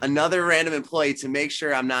 another random employee, to make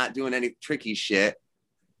sure I'm not doing any tricky shit.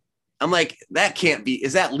 I'm like, that can't be.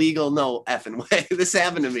 Is that legal? No effing way. This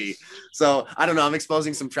happened to me. So I don't know. I'm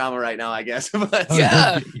exposing some trauma right now, I guess. But,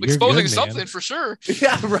 you're exposing good, something for sure.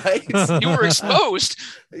 Yeah, right. You were exposed.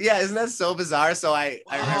 Yeah, isn't that so bizarre? So I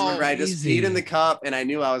remember I just peed in the cup and I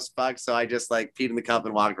knew I was fucked. So I just like peed in the cup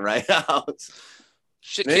and walked right out.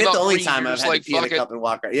 Shit, it's the only time I've had to pee in a cup and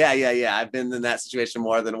walk right. Yeah. I've been in that situation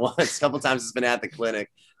more than once. A couple times it's been at the clinic.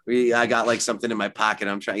 I got like something in my pocket.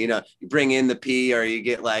 I'm trying, you bring in the pee or you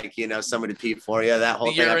get like, somebody to pee for you. That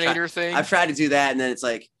whole thing. I've tried to do that. And then it's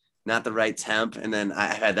like not the right temp. And then I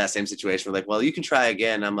had that same situation where like, well, you can try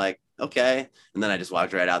again. I'm like, okay. And then I just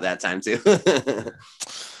walked right out that time too.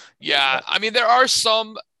 Yeah. I mean, there are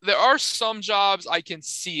some jobs I can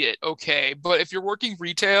see it. Okay. But if you're working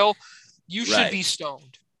retail, you should be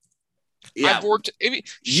stoned. Yeah. I've worked in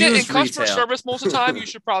customer service most of the time. You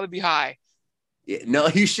should probably be high. Yeah, no,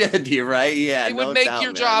 you should be right. Yeah, it would make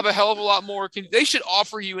your job a hell of a lot more. They should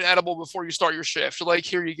offer you an edible before you start your shift. So like,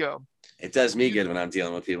 here you go. It does me good when I'm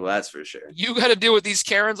dealing with people. That's for sure. You got to deal with these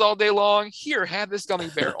Karens all day long. Here, have this gummy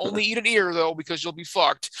bear. Only eat an ear though, because you'll be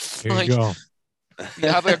fucked. Here you go. You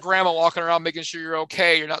have like a grandma walking around making sure you're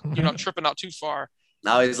okay. You're not tripping out too far.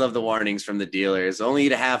 I always love the warnings from the dealers. Only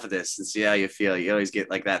eat a half of this and see how you feel. You always get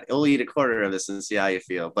like that. Only eat a quarter of this and see how you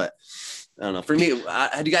feel. But I don't know. For me,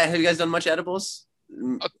 have you guys done much edibles?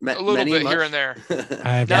 A little bit here and there.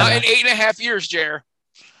 Now in 8.5 years, Jair.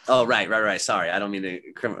 Oh, right. Sorry, I don't mean to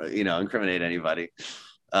incriminate anybody.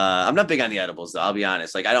 I'm not big on the edibles though. I'll be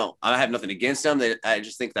honest. Like I have nothing against them. I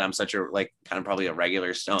just think that I'm such a probably a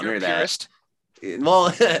regular stoner.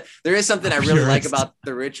 Well, there is something I really like about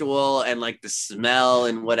the ritual and like the smell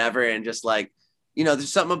and whatever, and just like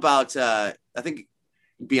there's something about I think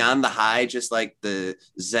beyond the high, just like the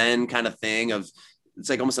Zen kind of thing of. It's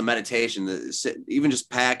like almost a meditation. Even just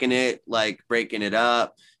packing it, like breaking it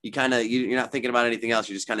up, you're not thinking about anything else.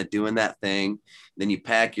 You're just kind of doing that thing. Then you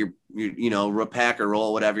pack your pack or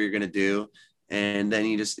roll, whatever you're going to do. And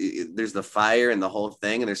then there's the fire and the whole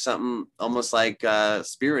thing. And there's something almost like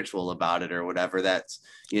spiritual about it or whatever. That's,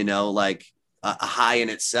 like a high in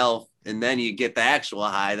itself. And then you get the actual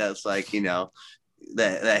high. That's like,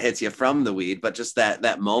 that hits you from the weed, but just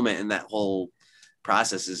that moment and that whole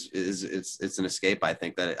process it's an escape. I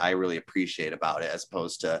think that I really appreciate about it as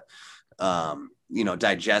opposed to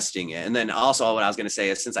digesting it. And then also what I was going to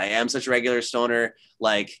say is, since I am such a regular stoner,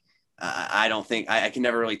 like I don't think I can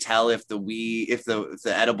never really tell if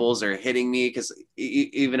the edibles are hitting me, because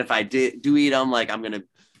even if I do eat them, like I'm going to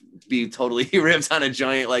be totally ripped on a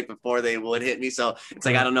joint like before they would hit me. So it's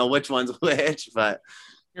like I don't know which one's which, but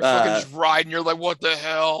you're fucking just riding. You're like, what the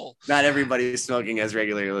hell? Not everybody is smoking as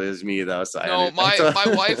regularly as me, though. So no,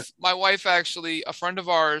 my wife actually, a friend of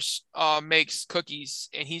ours, makes cookies,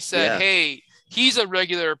 and he said, hey, he's a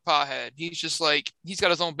regular pothead. He's just like, he's got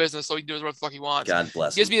his own business, so he can do whatever the fuck he wants. God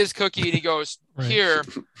bless. He gives me his cookie, and he goes, here,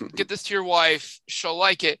 get this to your wife. She'll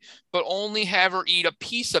like it, but only have her eat a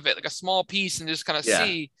piece of it, like a small piece, and just kind of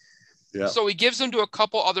see. Yeah. So he gives them to a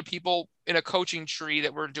couple other people in a coaching tree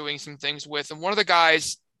that we're doing some things with. And one of the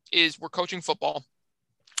guys we're coaching football.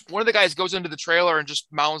 One of the guys goes into the trailer and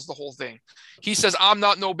just mounds the whole thing. He says, I'm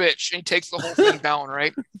not no bitch. And he takes the whole thing down,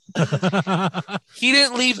 right? He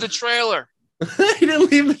didn't leave the trailer. He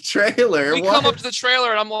didn't leave the trailer. We come up to the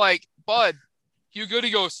trailer and I'm like, bud, you good?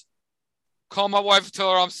 He goes, call my wife and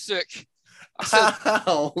tell her I'm sick. I said,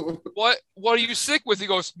 what are you sick with? He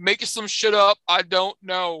goes, making some shit up. I don't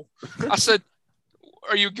know. I said,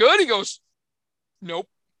 are you good? He goes, nope,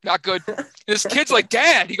 not good. This kid's like,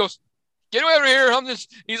 Dad. He goes, get over here.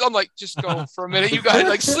 I'm like, just go for a minute. You gotta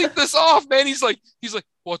like sleep this off, man. He's like,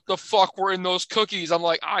 what the fuck were in those cookies? I'm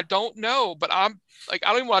like, I don't know, but I'm like, I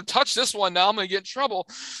don't even want to touch this one now. I'm gonna get in trouble.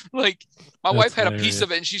 Like, my wife had a piece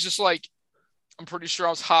of it and she's just like, I'm pretty sure I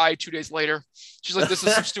was high 2 days later. She's like, this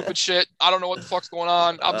is some stupid shit. I don't know what the fuck's going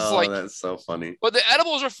on. I'm just like, that's so funny. But the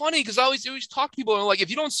edibles are funny because I always talk to people and like, if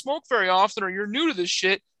you don't smoke very often or you're new to this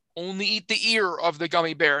shit, only eat the ear of the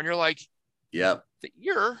gummy bear. And you're like, yep, the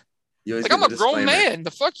ear. Like, I'm a grown man. The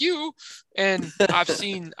fuck you. And I've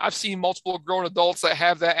seen multiple grown adults that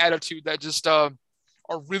have that attitude that just are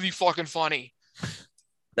really fucking funny.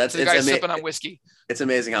 That's the guy sipping on whiskey. It's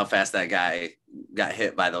amazing how fast that guy got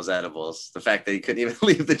hit by those edibles. The fact that he couldn't even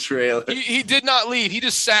leave the trailer. He did not leave. He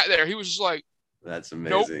just sat there. He was just like, that's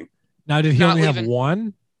amazing. Nope, now, did he only have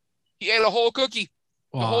one? He ate a whole cookie.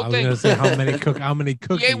 Well, the whole I was thing. Gonna say how many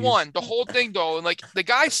cookies? He ate one. The whole thing, though. And like the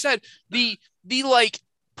guy said, the like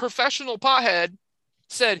professional pothead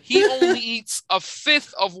said he only eats a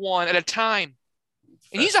fifth of one at a time.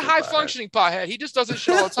 And he's a high functioning pothead. He just doesn't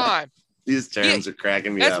show all the time. These terms are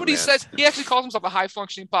cracking me up. That's up, what he says. He actually calls himself a high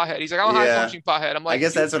functioning pothead. He's like, I'm a high functioning pothead. I'm like, I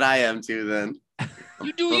guess that's what I am too. Then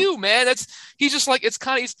you do you, man. He's just like, it's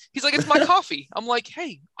kind of. He's like, it's my coffee. I'm like,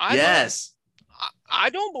 hey, I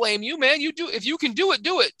don't blame you, man. You do if you can do it,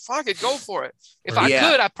 do it. Fuck it, go for it. If I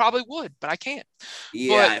could, I probably would, but I can't.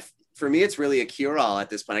 Yeah. For me, it's really a cure-all at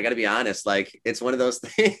this point. I got to be honest. Like, it's one of those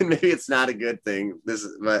things. Maybe it's not a good thing.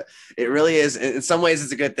 But it really is. In some ways,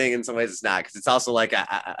 it's a good thing. In some ways, it's not, because it's also like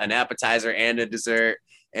an appetizer and a dessert.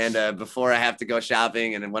 And before I have to go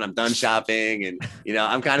shopping, and then when I'm done shopping, and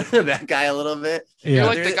I'm kind of that guy a little bit. Yeah. You're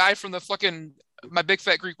like the guy from the fucking My Big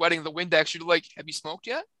Fat Greek Wedding, the Windex. You're like, have you smoked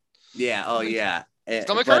yet? Yeah. Oh, yeah.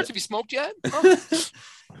 Stomach hurts. Have you smoked yet? Oh.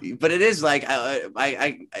 But it is like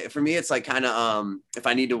I for me, it's like kind of if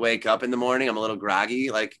I need to wake up in the morning, I'm a little groggy.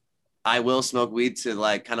 Like, I will smoke weed to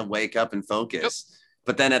like kind of wake up and focus. Yep.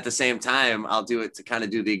 But then at the same time, I'll do it to kind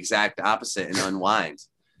of do the exact opposite and unwind.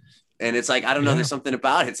 And it's like, I don't know, there's something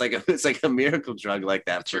about it. It's like a miracle drug like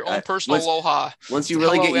that. It's your own personal aloha. Once you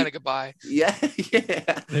really get a goodbye. Yeah.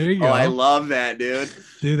 There you go. Oh, I love that, dude.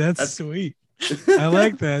 Dude, that's sweet. I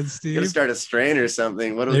like that, Steve. Gotta start a strain or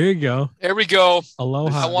something. There you go. There we go.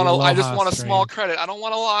 Aloha. I just want a small credit. I don't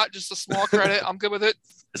want a lot, just a small credit. I'm good with it.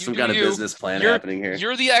 Some kind of business plan happening here.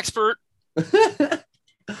 You're the expert.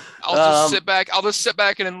 I'll just sit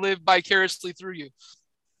back and live vicariously through you.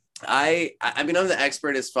 I mean, I'm the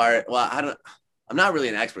expert as far. Well, I'm not really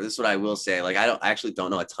an expert. This is what I will say. Like, I actually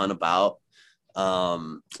don't know a ton about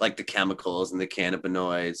like the chemicals and the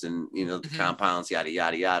cannabinoids and the compounds, yada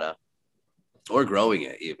yada yada, or growing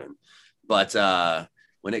it even. But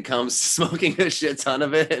when it comes to smoking a shit ton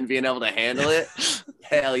of it and being able to handle it,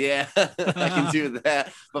 hell yeah, I can do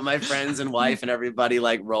that. But my friends and wife and everybody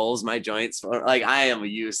like rolls my joints. Like, I am a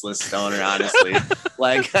useless stoner, honestly.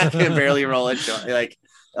 Like, I can barely roll a joint. Like,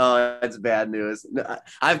 oh, that's bad news.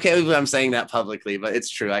 I can't believe I'm saying that publicly, but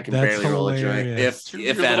it's true. I can barely roll a joint,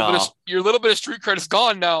 if at all. Your little bit of street cred is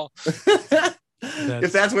gone now.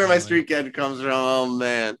 If that's where my street cred comes from, oh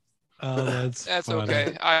man. Oh, that's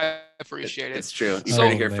okay. I appreciate it. It's true. You've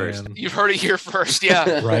heard it here first. You've heard it here first.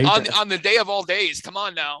 Yeah. Right. On the day of all days. Come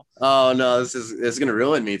on now. Oh no, this is gonna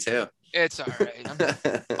ruin me too. It's all right.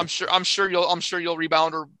 I'm sure you'll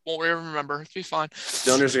rebound or won't even remember. It'll be fine.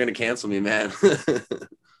 Stoners are gonna cancel me, man.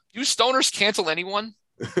 You stoners cancel anyone?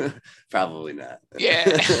 Probably not. Yeah,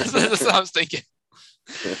 that's what I was thinking.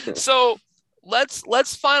 So let's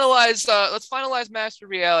finalize Master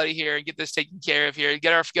Reality here and get this taken care of here.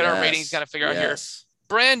 Get our ratings kind of figure out here.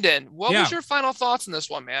 Brandon, what was your final thoughts on this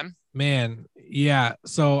one, man? Man, yeah.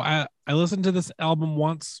 So I listened to this album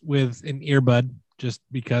once with an earbud just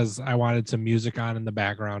because I wanted some music on in the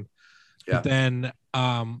background. Yeah. But then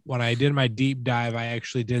when I did my deep dive, I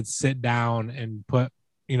actually did sit down and put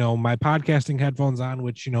my podcasting headphones on,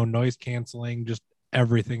 which noise canceling, just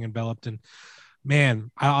everything enveloped. And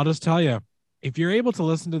man, I'll just tell you, if you're able to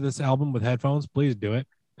listen to this album with headphones, please do it,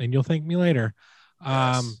 and you'll thank me later.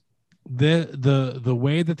 Yes. The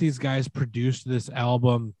way that these guys produced this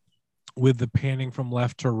album with the panning from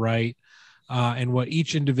left to right, and what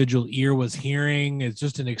each individual ear was hearing is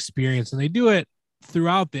just an experience, and they do it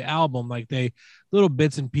throughout the album, like they little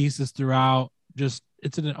bits and pieces throughout. Just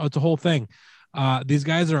it's a whole thing. These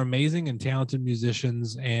guys are amazing and talented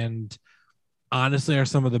musicians, and honestly are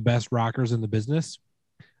some of the best rockers in the business.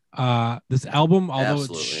 This album,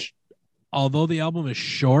 although the album is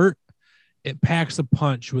short, it packs a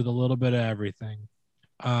punch with a little bit of everything.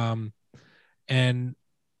 And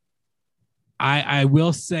I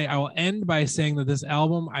will say, I will end by saying that this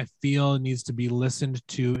album, I feel, needs to be listened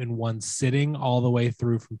to in one sitting all the way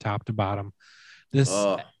through from top to bottom. This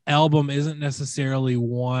album isn't necessarily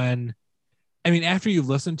one. I mean, after you've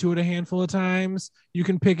listened to it a handful of times, you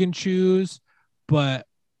can pick and choose, but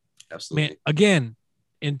absolutely, man, again,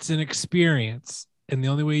 it's an experience. And the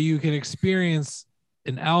only way you can experience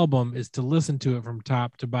an album is to listen to it from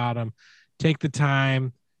top to bottom, take the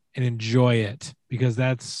time and enjoy it, because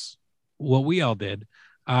that's what we all did.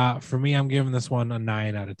 For me, I'm giving this one a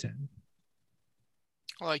 9 out of 10.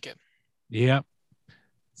 I like it. Yep.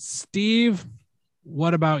 Steve,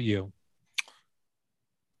 what about you?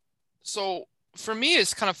 So for me,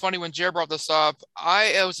 it's kind of funny when Jair brought this up.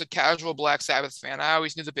 I was a casual Black Sabbath fan. I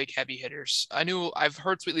always knew the big heavy hitters. I've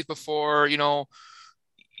heard Sweet Leaf before.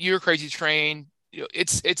 You're Crazy Train.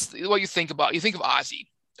 It's what you think about. You think of Ozzy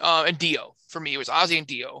and Dio. For me, it was Ozzy and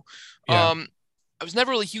Dio. Yeah. I was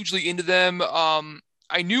never really hugely into them.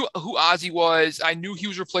 I knew who Ozzy was. I knew he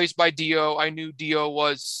was replaced by Dio. I knew Dio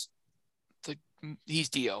was he's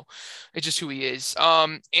Dio. It's just who he is.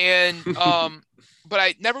 But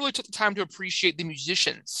I never really took the time to appreciate the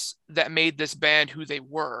musicians that made this band who they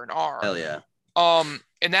were and are. Hell yeah.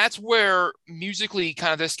 And that's where musically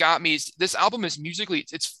kind of this got me. This album is musically,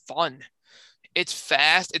 it's fun. It's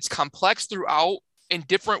fast. It's complex throughout in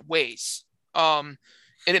different ways. And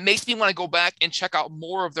it makes me want to go back and check out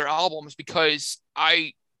more of their albums because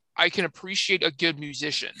I can appreciate a good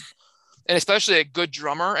musician and especially a good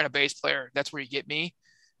drummer and a bass player. That's where you get me.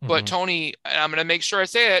 But Tony, and I'm going to make sure I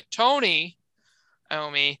say it, Tony,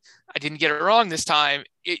 I didn't get it wrong this time.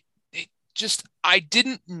 I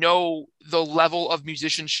didn't know the level of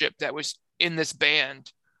musicianship that was in this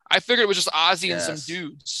band. I figured it was just Ozzy and some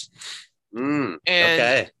dudes.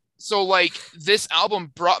 Okay. So like this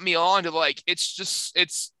album brought me on to like,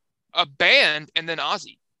 it's a band and then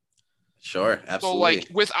Ozzy. Sure. Absolutely. So like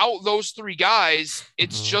without those three guys,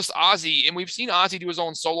 it's just Ozzy. And we've seen Ozzy do his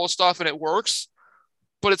own solo stuff and it works,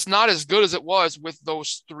 but it's not as good as it was with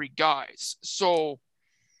those three guys. So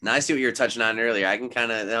now I see what you were touching on earlier. I can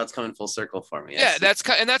kind of, now it's coming full circle for me. Yeah, that's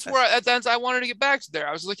where I wanted to get back to there.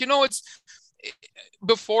 I was like,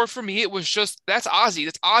 before for me, it was just, that's Ozzy.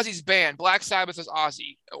 That's Ozzy's band. Black Sabbath is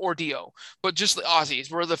Ozzy or Dio, but just Ozzy is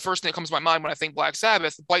where the first thing that comes to my mind when I think Black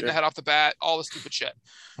Sabbath, biting the head off the bat, all the stupid shit.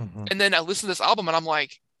 And then I listen to this album and I'm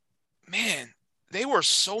like, man, they were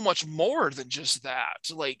so much more than just that.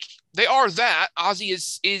 Like they are that. Ozzy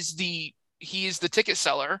is the ticket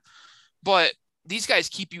seller, but these guys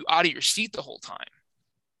keep you out of your seat the whole time.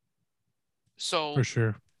 So for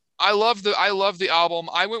sure. I love the album.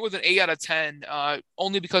 I went with an 8 out of 10,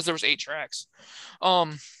 only because there was 8 tracks.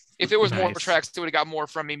 If it was more tracks, it would have got more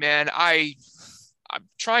from me, man. I'm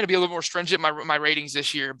trying to be a little more stringent in my ratings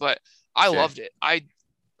this year, but I loved it.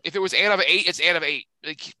 If it was 8 out of 8, it's 8 out of 8.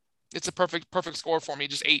 Like it's a perfect score for me.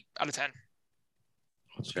 Just 8 out of 10.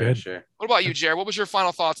 That's good. Sure. What about you, Jair? What was your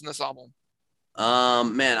final thoughts on this album?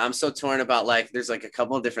 Man, I'm so torn about there's a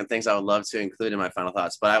couple of different things I would love to include in my final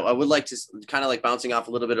thoughts, but I would like to kind of bouncing off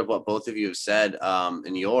a little bit of what both of you have said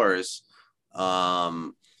in yours.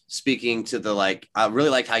 Speaking to I really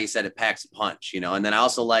liked how you said it packs a punch, and then I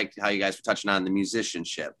also liked how you guys were touching on the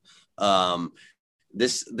musicianship.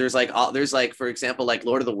 There's for example,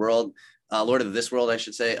 Lord of This World, I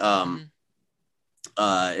should say.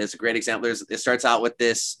 It's a great example. It starts out with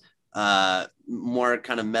this more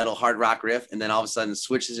kind of metal hard rock riff, and then all of a sudden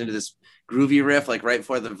switches into this groovy riff right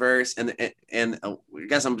before the verse, and I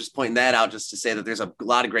guess I'm just pointing that out just to say that there's a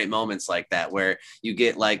lot of great moments like that where you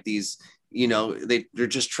get these, they're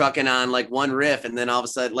just trucking on one riff, and then all of a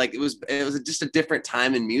sudden it was just a different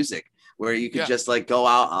time in music where you could just go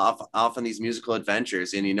off on these musical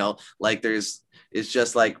adventures, and it's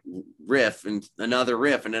just riff and another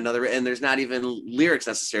riff and another, and there's not even lyrics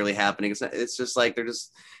necessarily happening. It's just they're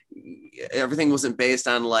just, everything wasn't based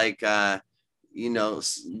on the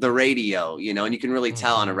radio, and you can really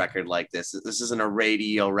tell on a record like this isn't a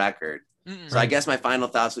radio record. So I guess my final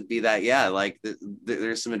thoughts would be that,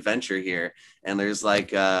 there's some adventure here, and there's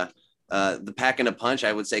the pack and a punch,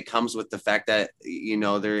 I would say, comes with the fact that,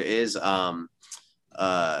 there is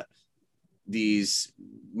these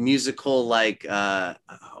musical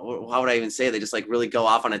how would I even say, they just really go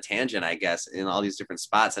off on a tangent, I guess, in all these different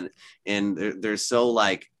spots, and they're so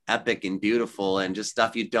epic and beautiful, and just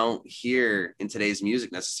stuff you don't hear in today's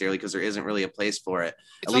music necessarily because there isn't really a place for it.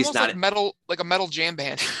 It's at least not metal, like a metal jam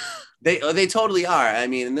band. They totally are. I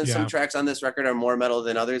mean, and then some tracks on this record are more metal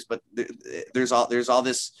than others, but there's all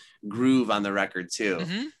this groove on the record too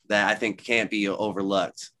that I think can't be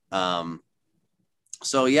overlooked.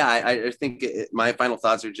 So yeah, I think my final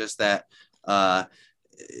thoughts are just that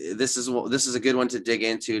this is a good one to dig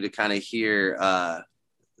into, to kind of hear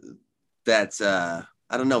that.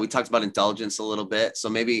 I don't know. We talked about indulgence a little bit, so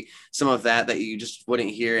maybe some of that you just wouldn't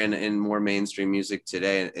hear in more mainstream music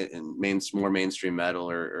today, in more mainstream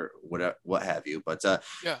metal or what have you. But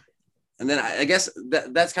and then I guess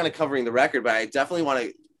that's kind of covering the record. But I definitely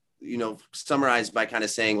want to summarize by kind of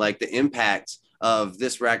saying the impact of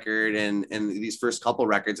this record and these first couple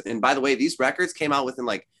records. And by the way, these records came out within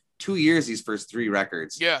 2 years, these first 3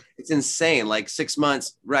 records. Yeah. It's insane. 6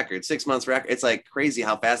 months record. It's crazy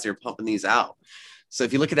how fast they're pumping these out. So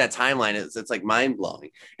if you look at that timeline, it's mind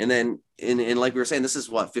blowing. And then in like we were saying, this is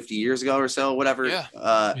 50 years ago or so, whatever.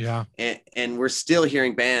 Yeah. And we're still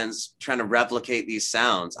hearing bands trying to replicate these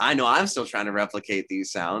sounds. I know I'm still trying to replicate these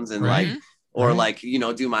sounds and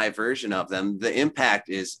do my version of them. The impact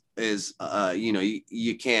is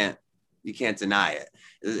you can't deny it.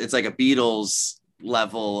 It's like a Beatles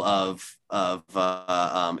level of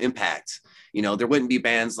impact. there wouldn't be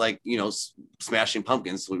bands like, Smashing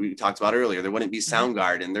Pumpkins, what we talked about earlier. There wouldn't be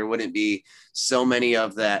Soundgarden. There wouldn't be so many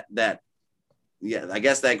of that. Yeah, I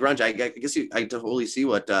guess that grunge. I totally see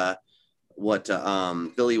what Billy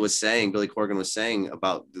Corgan was saying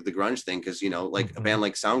about the grunge thing, because like a band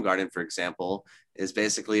like Soundgarden, for example, is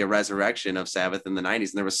basically a resurrection of Sabbath in the 90s,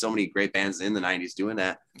 and there was so many great bands in the 90s doing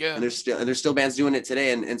that. And there's still bands doing it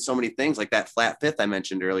today, and so many things like that Flat Fifth I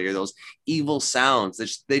mentioned earlier, those evil sounds,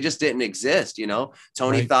 they just didn't exist.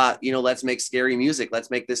 Tony thought, let's make scary music, let's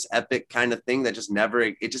make this epic kind of thing that just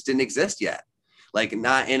didn't exist yet, like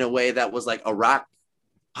not in a way that was like a rock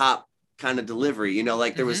pop kind of delivery,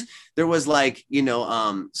 like there was like,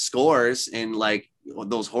 scores in like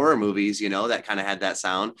those horror movies, that kind of had that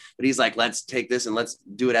sound, but he's like, let's take this and let's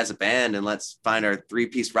do it as a band, and let's find our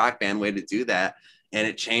 3-piece rock band way to do that. And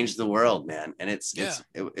it changed the world, man. And it's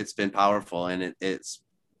been powerful, and it's,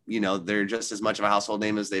 they're just as much of a household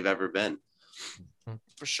name as they've ever been.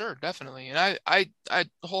 For sure. Definitely. And I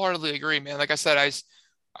wholeheartedly agree, man. Like I said, I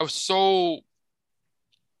was so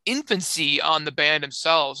infancy on the band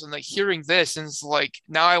themselves, and like hearing this, and it's like,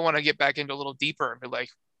 now I want to get back into a little deeper and be like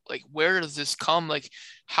where does this come, like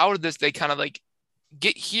how did they kind of like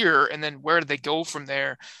get here, and then where did they go from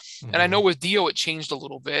there? And I know with Dio it changed a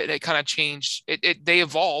little bit, it kind of changed, they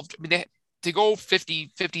evolved. I mean, to go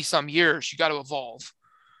 50 some years, you got to evolve.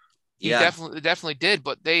 Definitely did,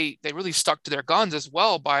 but they really stuck to their guns as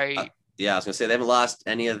well by I was gonna say, they haven't lost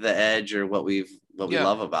any of the edge or what we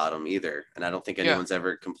love about them either. And I don't think anyone's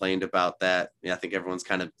ever complained about that. I think everyone's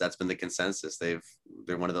that's been the consensus. They're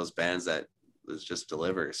one of those bands that just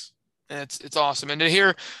delivers. And it's awesome. And to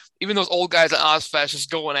hear even those old guys at Ozfest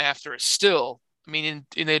just going after it still. I mean,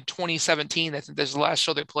 in 2017, I think that's the last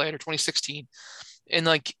show they played, or 2016. And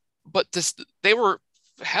like, but they were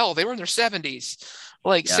in their 70s,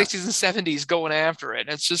 like 60s and 70s going after it. And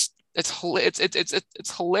it's just, it's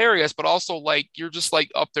hilarious, but also like you're just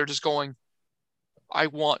like up there just going, I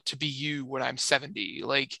want to be you when I'm 70.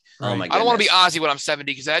 Like, oh my I don't want to be Ozzy when I'm 70,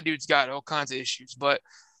 because that dude's got all kinds of issues. But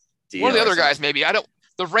one of the other guys, maybe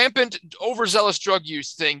the rampant overzealous drug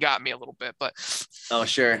use thing got me a little bit, but oh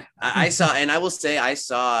sure. I saw, and I will say I've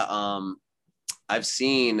seen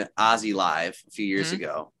Ozzy live a few years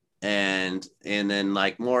ago, and then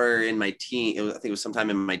like more in my I think it was sometime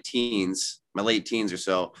in my late teens or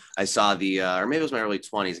so, I saw or maybe it was my early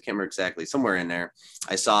 20s, I can't remember exactly, somewhere in there,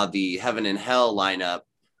 I saw the Heaven and Hell lineup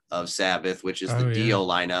of Sabbath, which is the Dio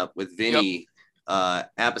lineup with Vinny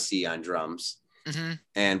Appice on drums.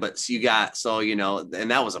 And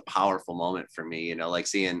that was a powerful moment for me, like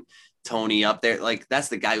seeing Tony up there, like that's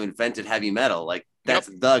the guy who invented heavy metal, like that's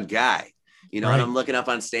the guy, and I'm looking up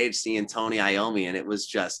on stage seeing Tony Iommi, and it was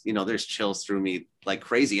just, there's chills through me like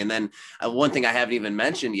crazy. And then one thing I haven't even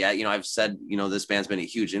mentioned yet, I've said, this band's been a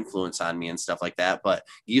huge influence on me and stuff like that, but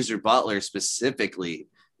Geezer Butler specifically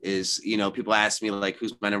is, people ask me like,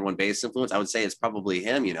 who's my number one bass influence? I would say it's probably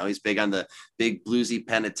him. He's big on the big bluesy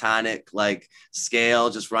pentatonic like scale,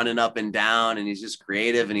 just running up and down, and he's just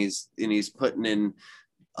creative, and he's putting in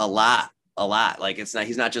a lot. Like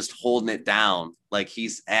he's not just holding it down, like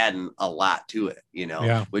he's adding a lot to it,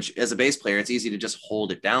 which as a bass player, it's easy to just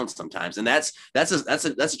hold it down sometimes. And that's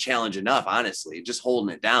a challenge enough, honestly. Just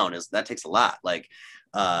holding it down that takes a lot. Like,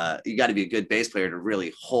 you got to be a good bass player to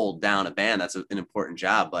really hold down a band. That's an important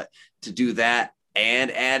job, but to do that and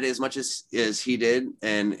add as much as he did,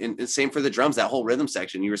 and same for the drums, that whole rhythm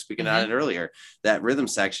section, you were speaking on it earlier, that rhythm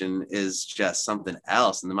section is just something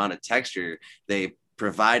else. And the amount of texture they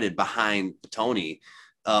provided behind Tony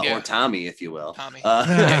or Tommy, if you will. Tommy.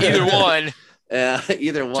 Either one.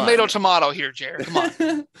 Either one. Tomato here, Jared. Come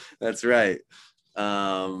on. That's right.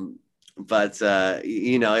 But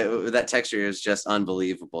that texture is just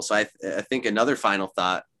unbelievable. So I think another final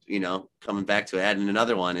thought, coming back to adding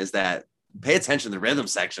another one, is that pay attention to the rhythm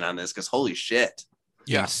section on this, because holy shit.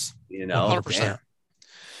 Yes. 100%. Damn.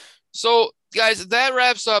 So guys, that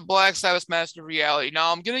wraps up Black Sabbath's Master of Reality.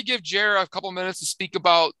 Now I'm going to give Jared a couple minutes to speak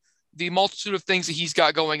about the multitude of things that he's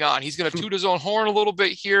got going on. He's going to toot his own horn a little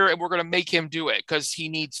bit here, and we're going to make him do it because he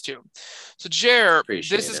needs to. So Jared,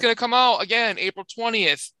 this is going to come out again, April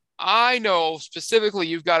 20th. I know specifically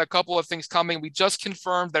you've got a couple of things coming. We just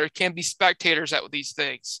confirmed there can be spectators at these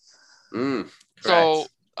things. So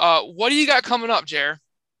what do you got coming up, Jared?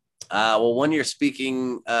 Well, one you're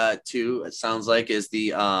speaking to, it sounds like, is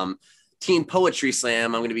the Teen Poetry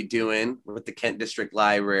Slam I'm going to be doing with the Kent District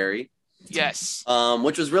Library. Yes.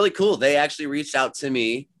 Which was really cool. They actually reached out to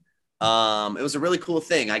me. It was a really cool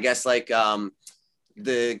thing. I guess like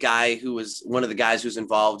the guy who was one of the guys who's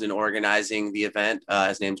involved in organizing the event.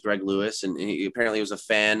 His name's Greg Lewis, and he apparently was a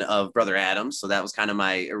fan of Brother Adams. So that was kind of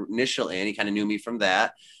my initial in. He kind of knew me from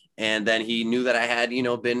that. And then he knew that I had, you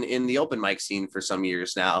know, been in the open mic scene for some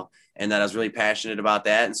years now, and that I was really passionate about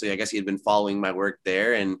that. And so I guess he had been following my work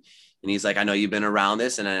there. And he's like, I know you've been around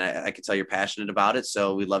this, and I can tell you're passionate about it.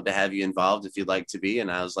 So we'd love to have you involved if you'd like to be.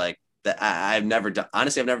 And I was like, I've never done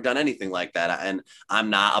anything like that. And I'm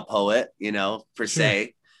not a poet, you know, per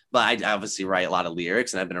se, but I obviously write a lot of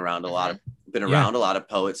lyrics, and I've been around a lot of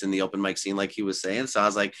poets in the open mic scene, like he was saying. So I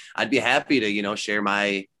was like, I'd be happy to, you know, share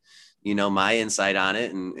my insight on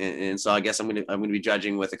it. And so I guess I'm going to be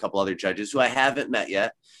judging with a couple other judges who I haven't met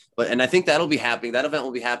yet, and I think that'll be happening. That event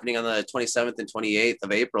will be happening on the 27th and 28th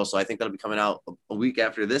of April. So I think that'll be coming out a week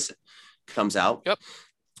after this comes out. Yep.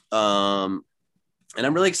 And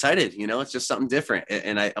I'm really excited, you know, it's just something different.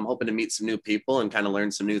 And I'm hoping to meet some new people and kind of learn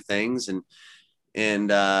some new things. And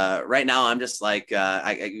right now I'm just like,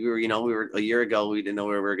 we were a year ago, we didn't know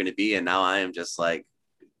where we were going to be. And now I am just like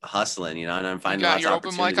hustling, you know, and I'm finding lots of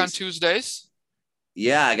opportunities. You got your open mic on Tuesdays?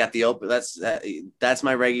 Yeah, I got the open. That's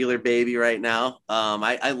my regular baby right now.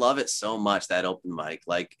 I love it so much, that open mic.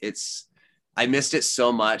 Like I missed it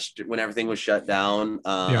so much when everything was shut down.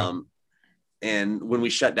 And when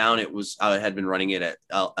we shut down, I had been running it at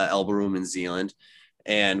Elbow Room in Zealand,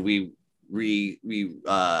 and we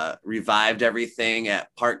revived everything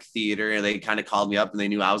at Park Theater. And they kind of called me up, and they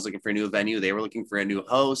knew I was looking for a new venue. They were looking for a new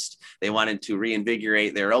host. They wanted to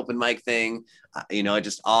reinvigorate their open mic thing. You know, it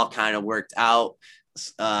just all kind of worked out.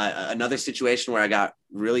 Another situation where I got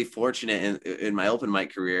really fortunate in my open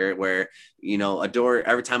mic career, where, you know,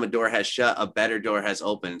 every time a door has shut, a better door has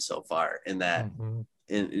opened so far in that.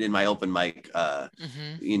 In my open mic,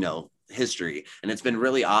 you know, history. And it's been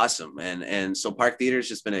really awesome. And so Park Theater has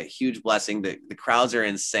just been a huge blessing. The crowds are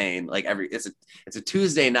insane. Like it's a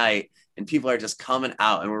Tuesday night, and people are just coming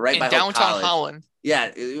out, and we're right by downtown Holland.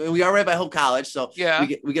 Yeah, we are right by Hope College. So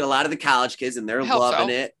we get a lot of the college kids, and they're loving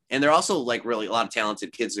it. And they're also like really a lot of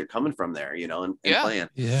talented kids that are coming from there, you know, and playing.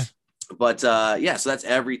 Yeah. But so that's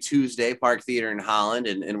every Tuesday, Park Theater in Holland.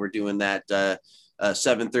 And we're doing that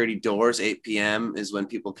 7:30 doors, 8 p.m. is when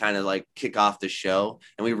people kind of like kick off the show,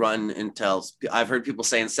 and we run until, I've heard people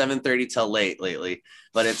saying 7:30 till late lately,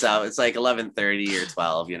 but it's like 11:30 or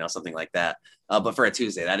 12, you know, something like that. But for a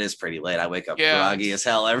Tuesday, that is pretty late. I wake up groggy as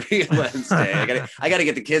hell every Wednesday. I gotta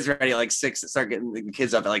get the kids ready at like 6, start getting the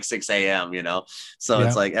kids up at like 6 a.m., you know? So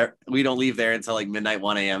it's like, we don't leave there until like midnight,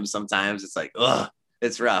 1 a.m. Sometimes. It's like,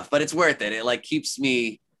 it's rough, but it's worth it. It like keeps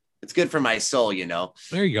me, it's good for my soul, you know?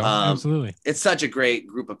 There you go. Absolutely. It's such a great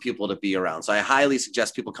group of people to be around. So I highly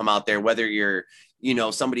suggest people come out there, whether you're, you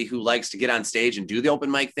know, somebody who likes to get on stage and do the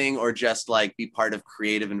open mic thing, or just like be part of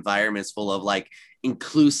creative environments full of like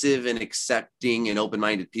inclusive and accepting and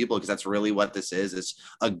open-minded people, because that's really what this is. It's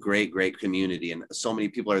a great, great community. And so many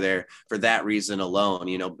people are there for that reason alone,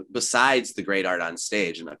 you know, besides the great art on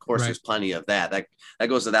stage. And of course, there's plenty of that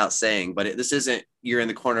goes without saying, but this isn't, you're in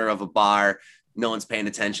the corner of a bar, no one's paying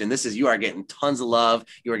attention. This is, you are getting tons of love.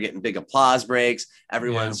 You are getting big applause breaks.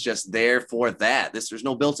 Everyone's just there for that. There's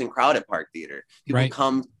no built-in crowd at Park Theater. People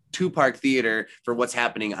come to Park Theater for what's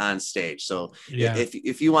happening on stage. So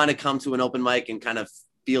if you want to come to an open mic and kind of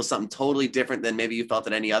feel something totally different than maybe you felt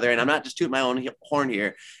at any other, and I'm not just tooting my own horn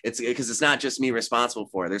here, it's because it's not just me responsible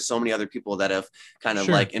for it. There's so many other people that have kind of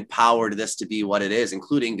like empowered this to be what it is,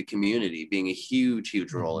 including the community being a huge,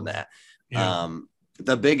 huge role in that.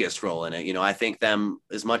 The biggest role in it, you know. I thank them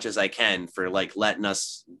as much as I can for like letting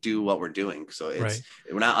us do what we're doing. So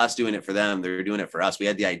we're not us doing it for them, they're doing it for us. We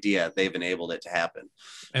had the idea, they've enabled it to happen.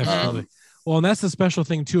 Absolutely. Well, and that's the special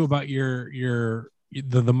thing too about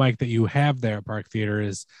the mic that you have there at Park Theater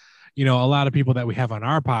is, you know, a lot of people that we have on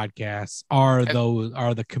our podcasts are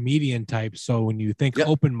the comedian types. So when you think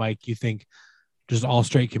open mic, you think just all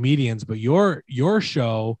straight comedians, but your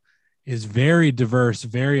show is very diverse,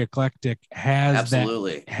 very eclectic, has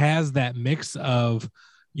that mix of,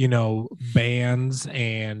 you know, bands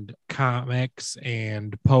and comics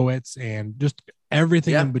and poets and just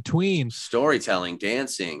everything in between. Storytelling,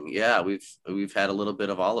 dancing. Yeah, we've had a little bit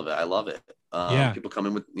of all of it. I love it. People come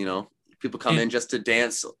in with, you know, in just to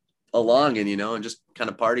dance along and, you know, and just kind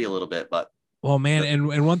of party a little bit. But well, man,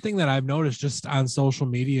 and one thing that I've noticed just on social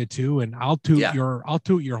media too, and I'll toot your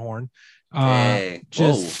horn. Hey.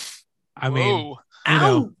 I mean, you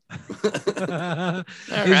know,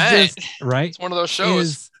 it's one of those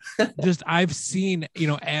shows. Just I've seen, you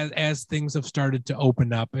know, as things have started to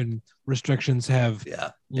open up and restrictions have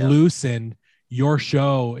loosened, your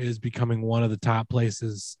show is becoming one of the top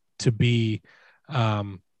places to be,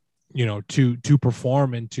 to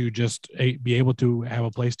perform and to just be able to have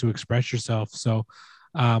a place to express yourself. So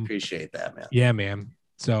appreciate that, man. Yeah, man.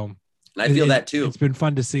 So and I feel that too. It's been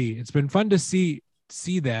fun to see. It's been fun to see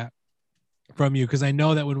that from you, because I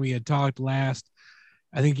know that when we had talked last,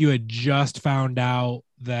 I think you had just found out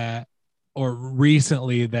that, or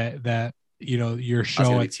recently that your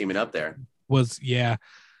show teaming up there was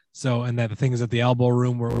so, and that the things at the Elbow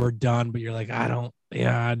Room were done, but you're like,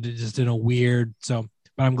 just in a weird. So,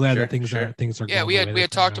 but I'm glad that things are yeah, we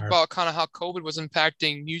had talked about kind of how COVID was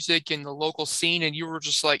impacting music in the local scene, and you were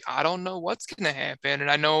just like, I don't know what's gonna happen.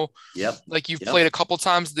 And I know like you've played a couple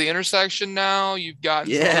times at the intersection now, you've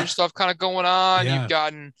gotten some other stuff kind of going on, you've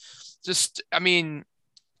gotten just, I mean,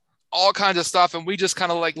 all kinds of stuff, and we just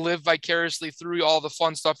kind of like live vicariously through all the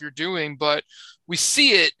fun stuff you're doing, but we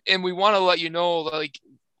see it and we want to let you know, like,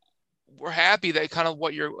 we're happy that kind of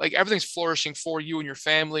what you're like, everything's flourishing for you and your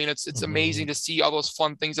family, and it's amazing to see all those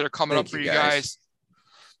fun things that are coming up for you guys.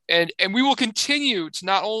 And we will continue to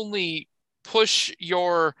not only push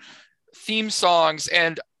your theme songs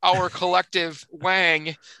and our collective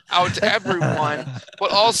wang out to everyone,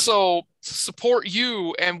 but also support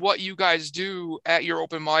you and what you guys do at your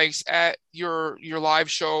open mics, at your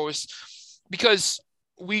live shows, because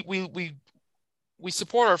we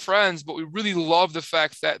support our friends, but we really love the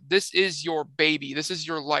fact that this is your baby, this is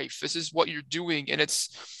your life, this is what you're doing, and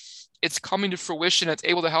it's coming to fruition. It's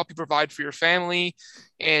able to help you provide for your family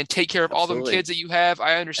and take care of all them kids that you have.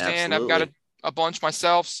 I understand. I've got a bunch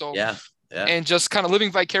myself, so and just kind of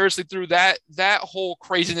living vicariously through that whole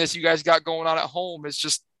craziness you guys got going on at home is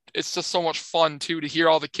just, it's just so much fun too, to hear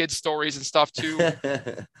all the kids' stories and stuff too.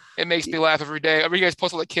 It makes me laugh every day. Every you guys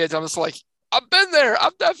post all the kids, I'm just like, I've been there.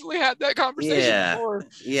 I've definitely had that conversation before.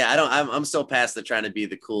 Yeah, I'm so past the trying to be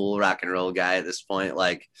the cool rock and roll guy at this point.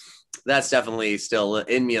 Like, that's definitely still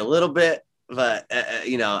in me a little bit, but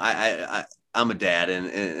I'm a dad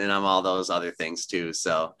and I'm all those other things too.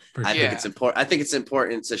 So I think it's important. I think it's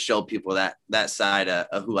important to show people that side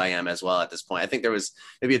of who I am as well at this point. I think there was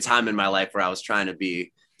maybe a time in my life where I was trying to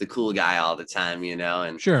be the cool guy all the time,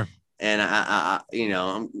 and sure. And I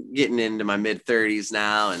I'm getting into my mid 30s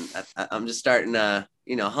now, and I'm just starting to,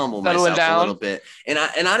 humble myself a little bit. And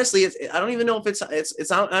honestly, I don't even know if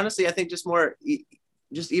it's honestly, I think just more,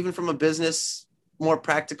 just even from a business, more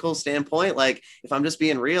practical standpoint, like if I'm just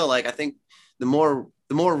being real, like I think the more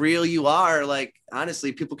real you are, like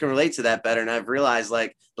honestly, people can relate to that better. And I've realized,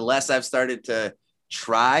 like, the less I've started to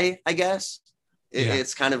try, I guess,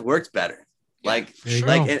 it's kind of worked better. Like,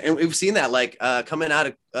 and we've seen that, like, coming out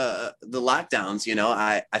of the lockdowns,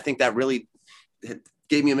 I think that really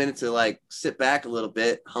gave me a minute to like sit back a little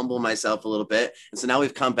bit, humble myself a little bit. And so now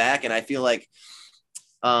we've come back, and I feel like,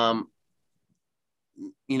 now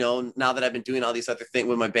that I've been doing all these other things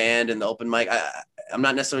with my band and the open mic, I'm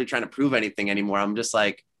not necessarily trying to prove anything anymore. I'm just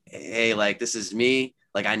like, hey, like, this is me.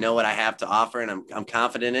 Like, I know what I have to offer, and I'm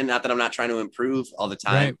confident in, not that I'm not trying to improve all the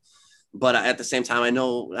time. Right. But at the same time, I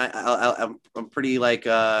know I'm pretty like,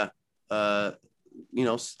 I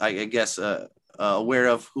guess, aware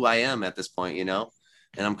of who I am at this point,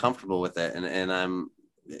 and I'm comfortable with it. And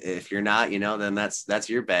if you're not, then that's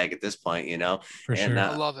your bag at this point, For sure.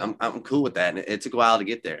 I love it. I'm cool with that. And it took a while to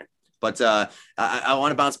get there. But I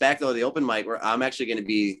want to bounce back though, the open mic, where I'm actually going to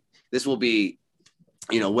be, this will be,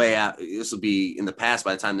 way out. This will be in the past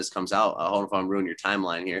by the time this comes out. I don't know if I'm ruining your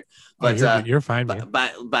timeline here, but you're fine.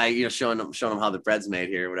 By showing them how the bread's made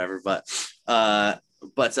here or whatever. But I'm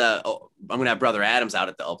gonna have Brother Adams out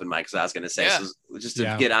at the open mic. So I was gonna say, so just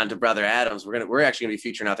to get on to Brother Adams, we're actually gonna be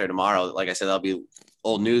featuring out there tomorrow. Like I said, that'll be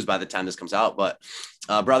old news by the time this comes out. But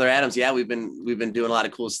Brother Adams, we've been doing a lot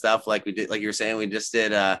of cool stuff. Like we did, like you were saying, we just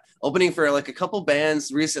did opening for like a couple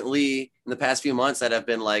bands recently in the past few months that have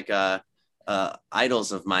been like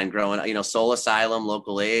idols of mine growing, Soul Asylum,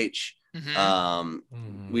 Local H.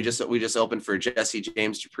 We just opened for Jesse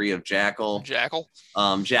James Dupree of Jackal.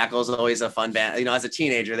 Jackal's always a fun band. As a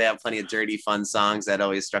teenager, they have plenty of dirty, fun songs that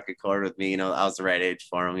always struck a chord with me. I was the right age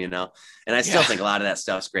for them, and I still think a lot of that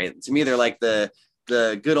stuff's great. To me, they're like the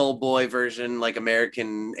good old boy version, like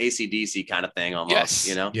American AC/DC kind of thing almost,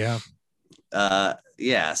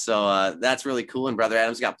 So that's really cool. And Brother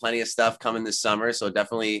Adams got plenty of stuff coming this summer. So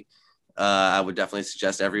definitely, I would definitely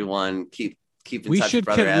suggest everyone keep in touch with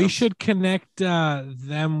Brother Adams. We should connect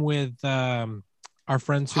them with our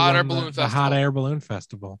friends who run the Hot Air Balloon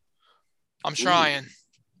Festival. I'm trying.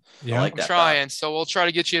 Yeah, I'm trying. So we'll try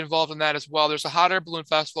to get you involved in that as well. There's a Hot Air Balloon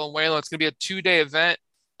Festival in Wayland. It's going to be a 2-day event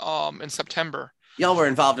in September. Y'all were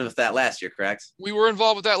involved with that last year, correct? We were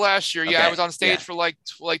involved with that last year. Okay. Yeah, I was on stage for like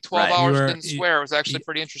 12 hours. Didn't swear. It was actually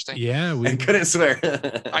pretty interesting. Yeah, we couldn't swear.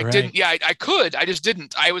 I didn't. Yeah, I could. I just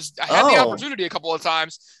didn't. I had the opportunity a couple of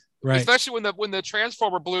times, especially when the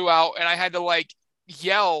transformer blew out and I had to like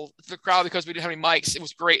yell at the crowd because we didn't have any mics. It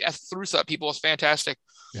was great. As through up people, it was fantastic.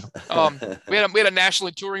 Yeah. We had a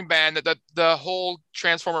nationally touring band that the whole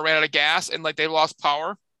transformer ran out of gas and like they lost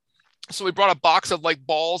power. So we brought a box of like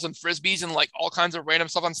balls and frisbees and like all kinds of random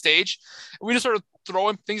stuff on stage. And we just started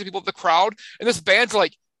throwing things at people at the crowd. And this band's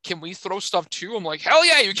like, can we throw stuff too? I'm like, hell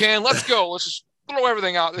yeah, you can. Let's go. Let's just throw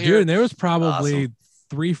everything out here. Dude, there was probably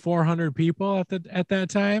 300-400 people at that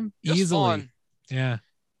time. Just easily. Fun. Yeah.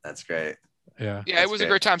 That's great. Yeah, it was a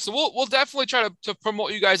great time. So we'll definitely try to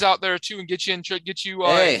promote you guys out there too and get you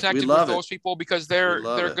connected with those people because they're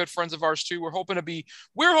good friends of ours too. We're hoping to be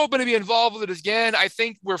involved with it again. I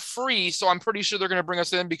think we're free, so I'm pretty sure they're going to bring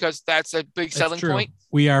us in because that's a big selling point.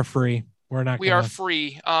 We are free. We're not. We are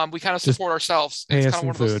free. We kind of support ourselves. It's kind of one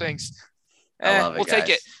of those things. We'll take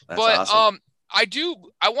it. That's awesome.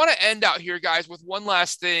 I want to end out here, guys, with one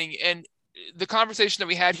last thing and. The conversation that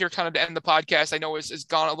we had here kind of to end the podcast, I know is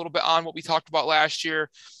gone a little bit on what we talked about last year.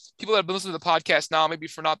 People that have been listening to the podcast now, maybe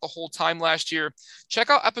for not the whole time last year, check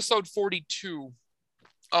out episode 42.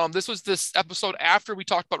 This was this episode after we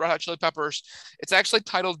talked about Red Hot Chili Peppers. It's actually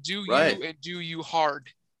titled Do You and Do You Hard.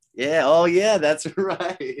 Yeah. Oh yeah, that's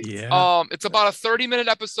right. Yeah. It's about a 30-minute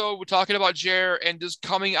episode. We're talking about Jair and just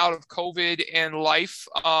coming out of COVID and life.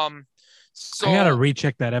 So I got to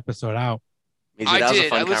recheck that episode out. Dude, that was a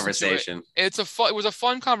fun conversation. It was a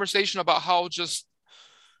fun conversation about how just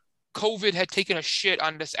COVID had taken a shit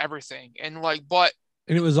on this everything, and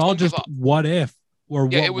it was all just what if or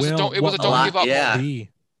what it was a don't give up. Yeah,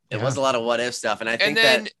 it was a lot of what if stuff, and I think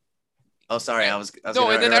that. Oh, sorry, I was no,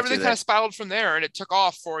 and then everything kind of spiraled from there, and it took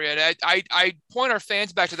off for you. And I point our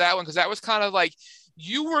fans back to that one because that was kind of like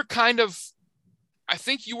you were kind of, I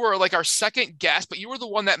think you were like our second guest, but you were the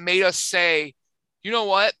one that made us say, you know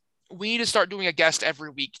what. We need to start doing a guest every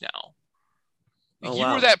week now. You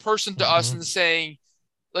were that person to us and saying,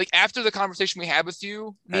 like, after the conversation we had with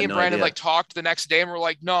you, me and Brandon like talked the next day and we're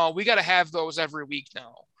like, no, we got to have those every week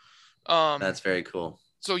now. That's very cool.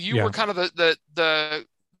 So you were kind of the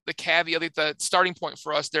caveat, like the starting point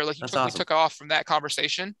for us there. Like we took off from that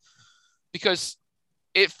conversation because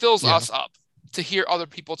it fills us up to hear other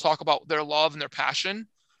people talk about their love and their passion.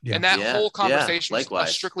 Yeah. And that whole conversation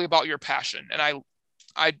was strictly about your passion. And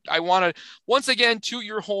I want to once again toot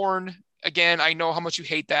your horn again. I know how much you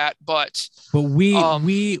hate that, but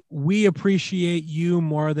we appreciate you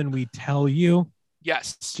more than we tell you.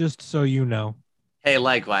 Yes, just so you know. Hey,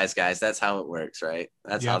 likewise, guys. That's how it works, right?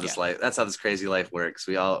 That's how this life. That's how this crazy life works.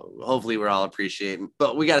 We're all appreciating,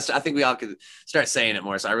 but we got to. I think we all could start saying it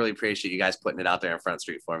more. So I really appreciate you guys putting it out there in Front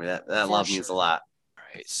Street for me. That love means a lot. All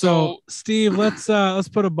right. So Steve, let's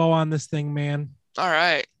put a bow on this thing, man. All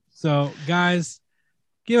right. So guys.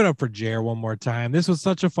 Give it up for Jair one more time. This was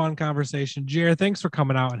such a fun conversation. Jair, thanks for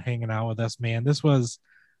coming out and hanging out with us, man. This was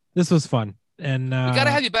fun. And we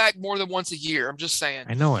gotta have you back more than once a year. I'm just saying.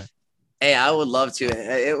 I know it. Hey, I would love to.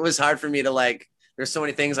 It was hard for me to there's so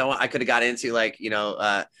many things I could have got into. I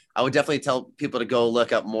would definitely tell people to go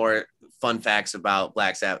look up more fun facts about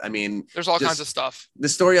Black Sabbath. I mean, there's all kinds of stuff. The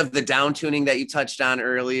story of the down tuning that you touched on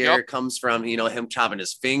earlier comes from, him chopping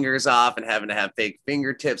his fingers off and having to have fake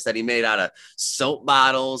fingertips that he made out of soap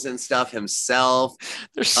bottles and stuff himself.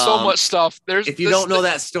 There's so much stuff. If you don't know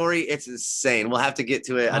that story, it's insane. We'll have to get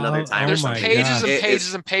to it another time. There's pages and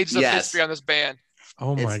pages and pages of history on this band.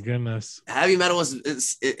 Oh my goodness. Heavy metal was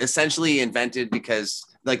essentially invented because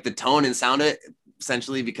the tone and sound of it,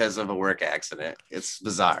 essentially because of a work accident. It's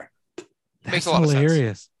bizarre. That's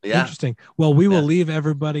hilarious. Yeah. Interesting. Well, we will leave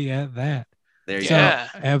everybody at that. There you go.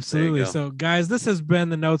 Absolutely. You go. So guys, this has been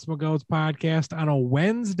the Notes McGoats podcast on a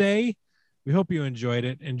Wednesday. We hope you enjoyed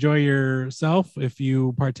it. Enjoy yourself. If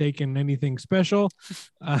you partake in anything special,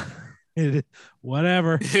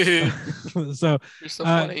 whatever. You're so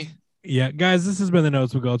funny. Yeah, guys, this has been the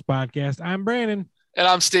Notes McGoats podcast. I'm Brandon. And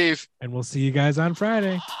I'm Steve. And we'll see you guys on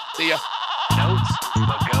Friday. See ya. Notes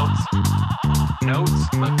McGoats. Notes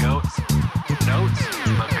McGoats.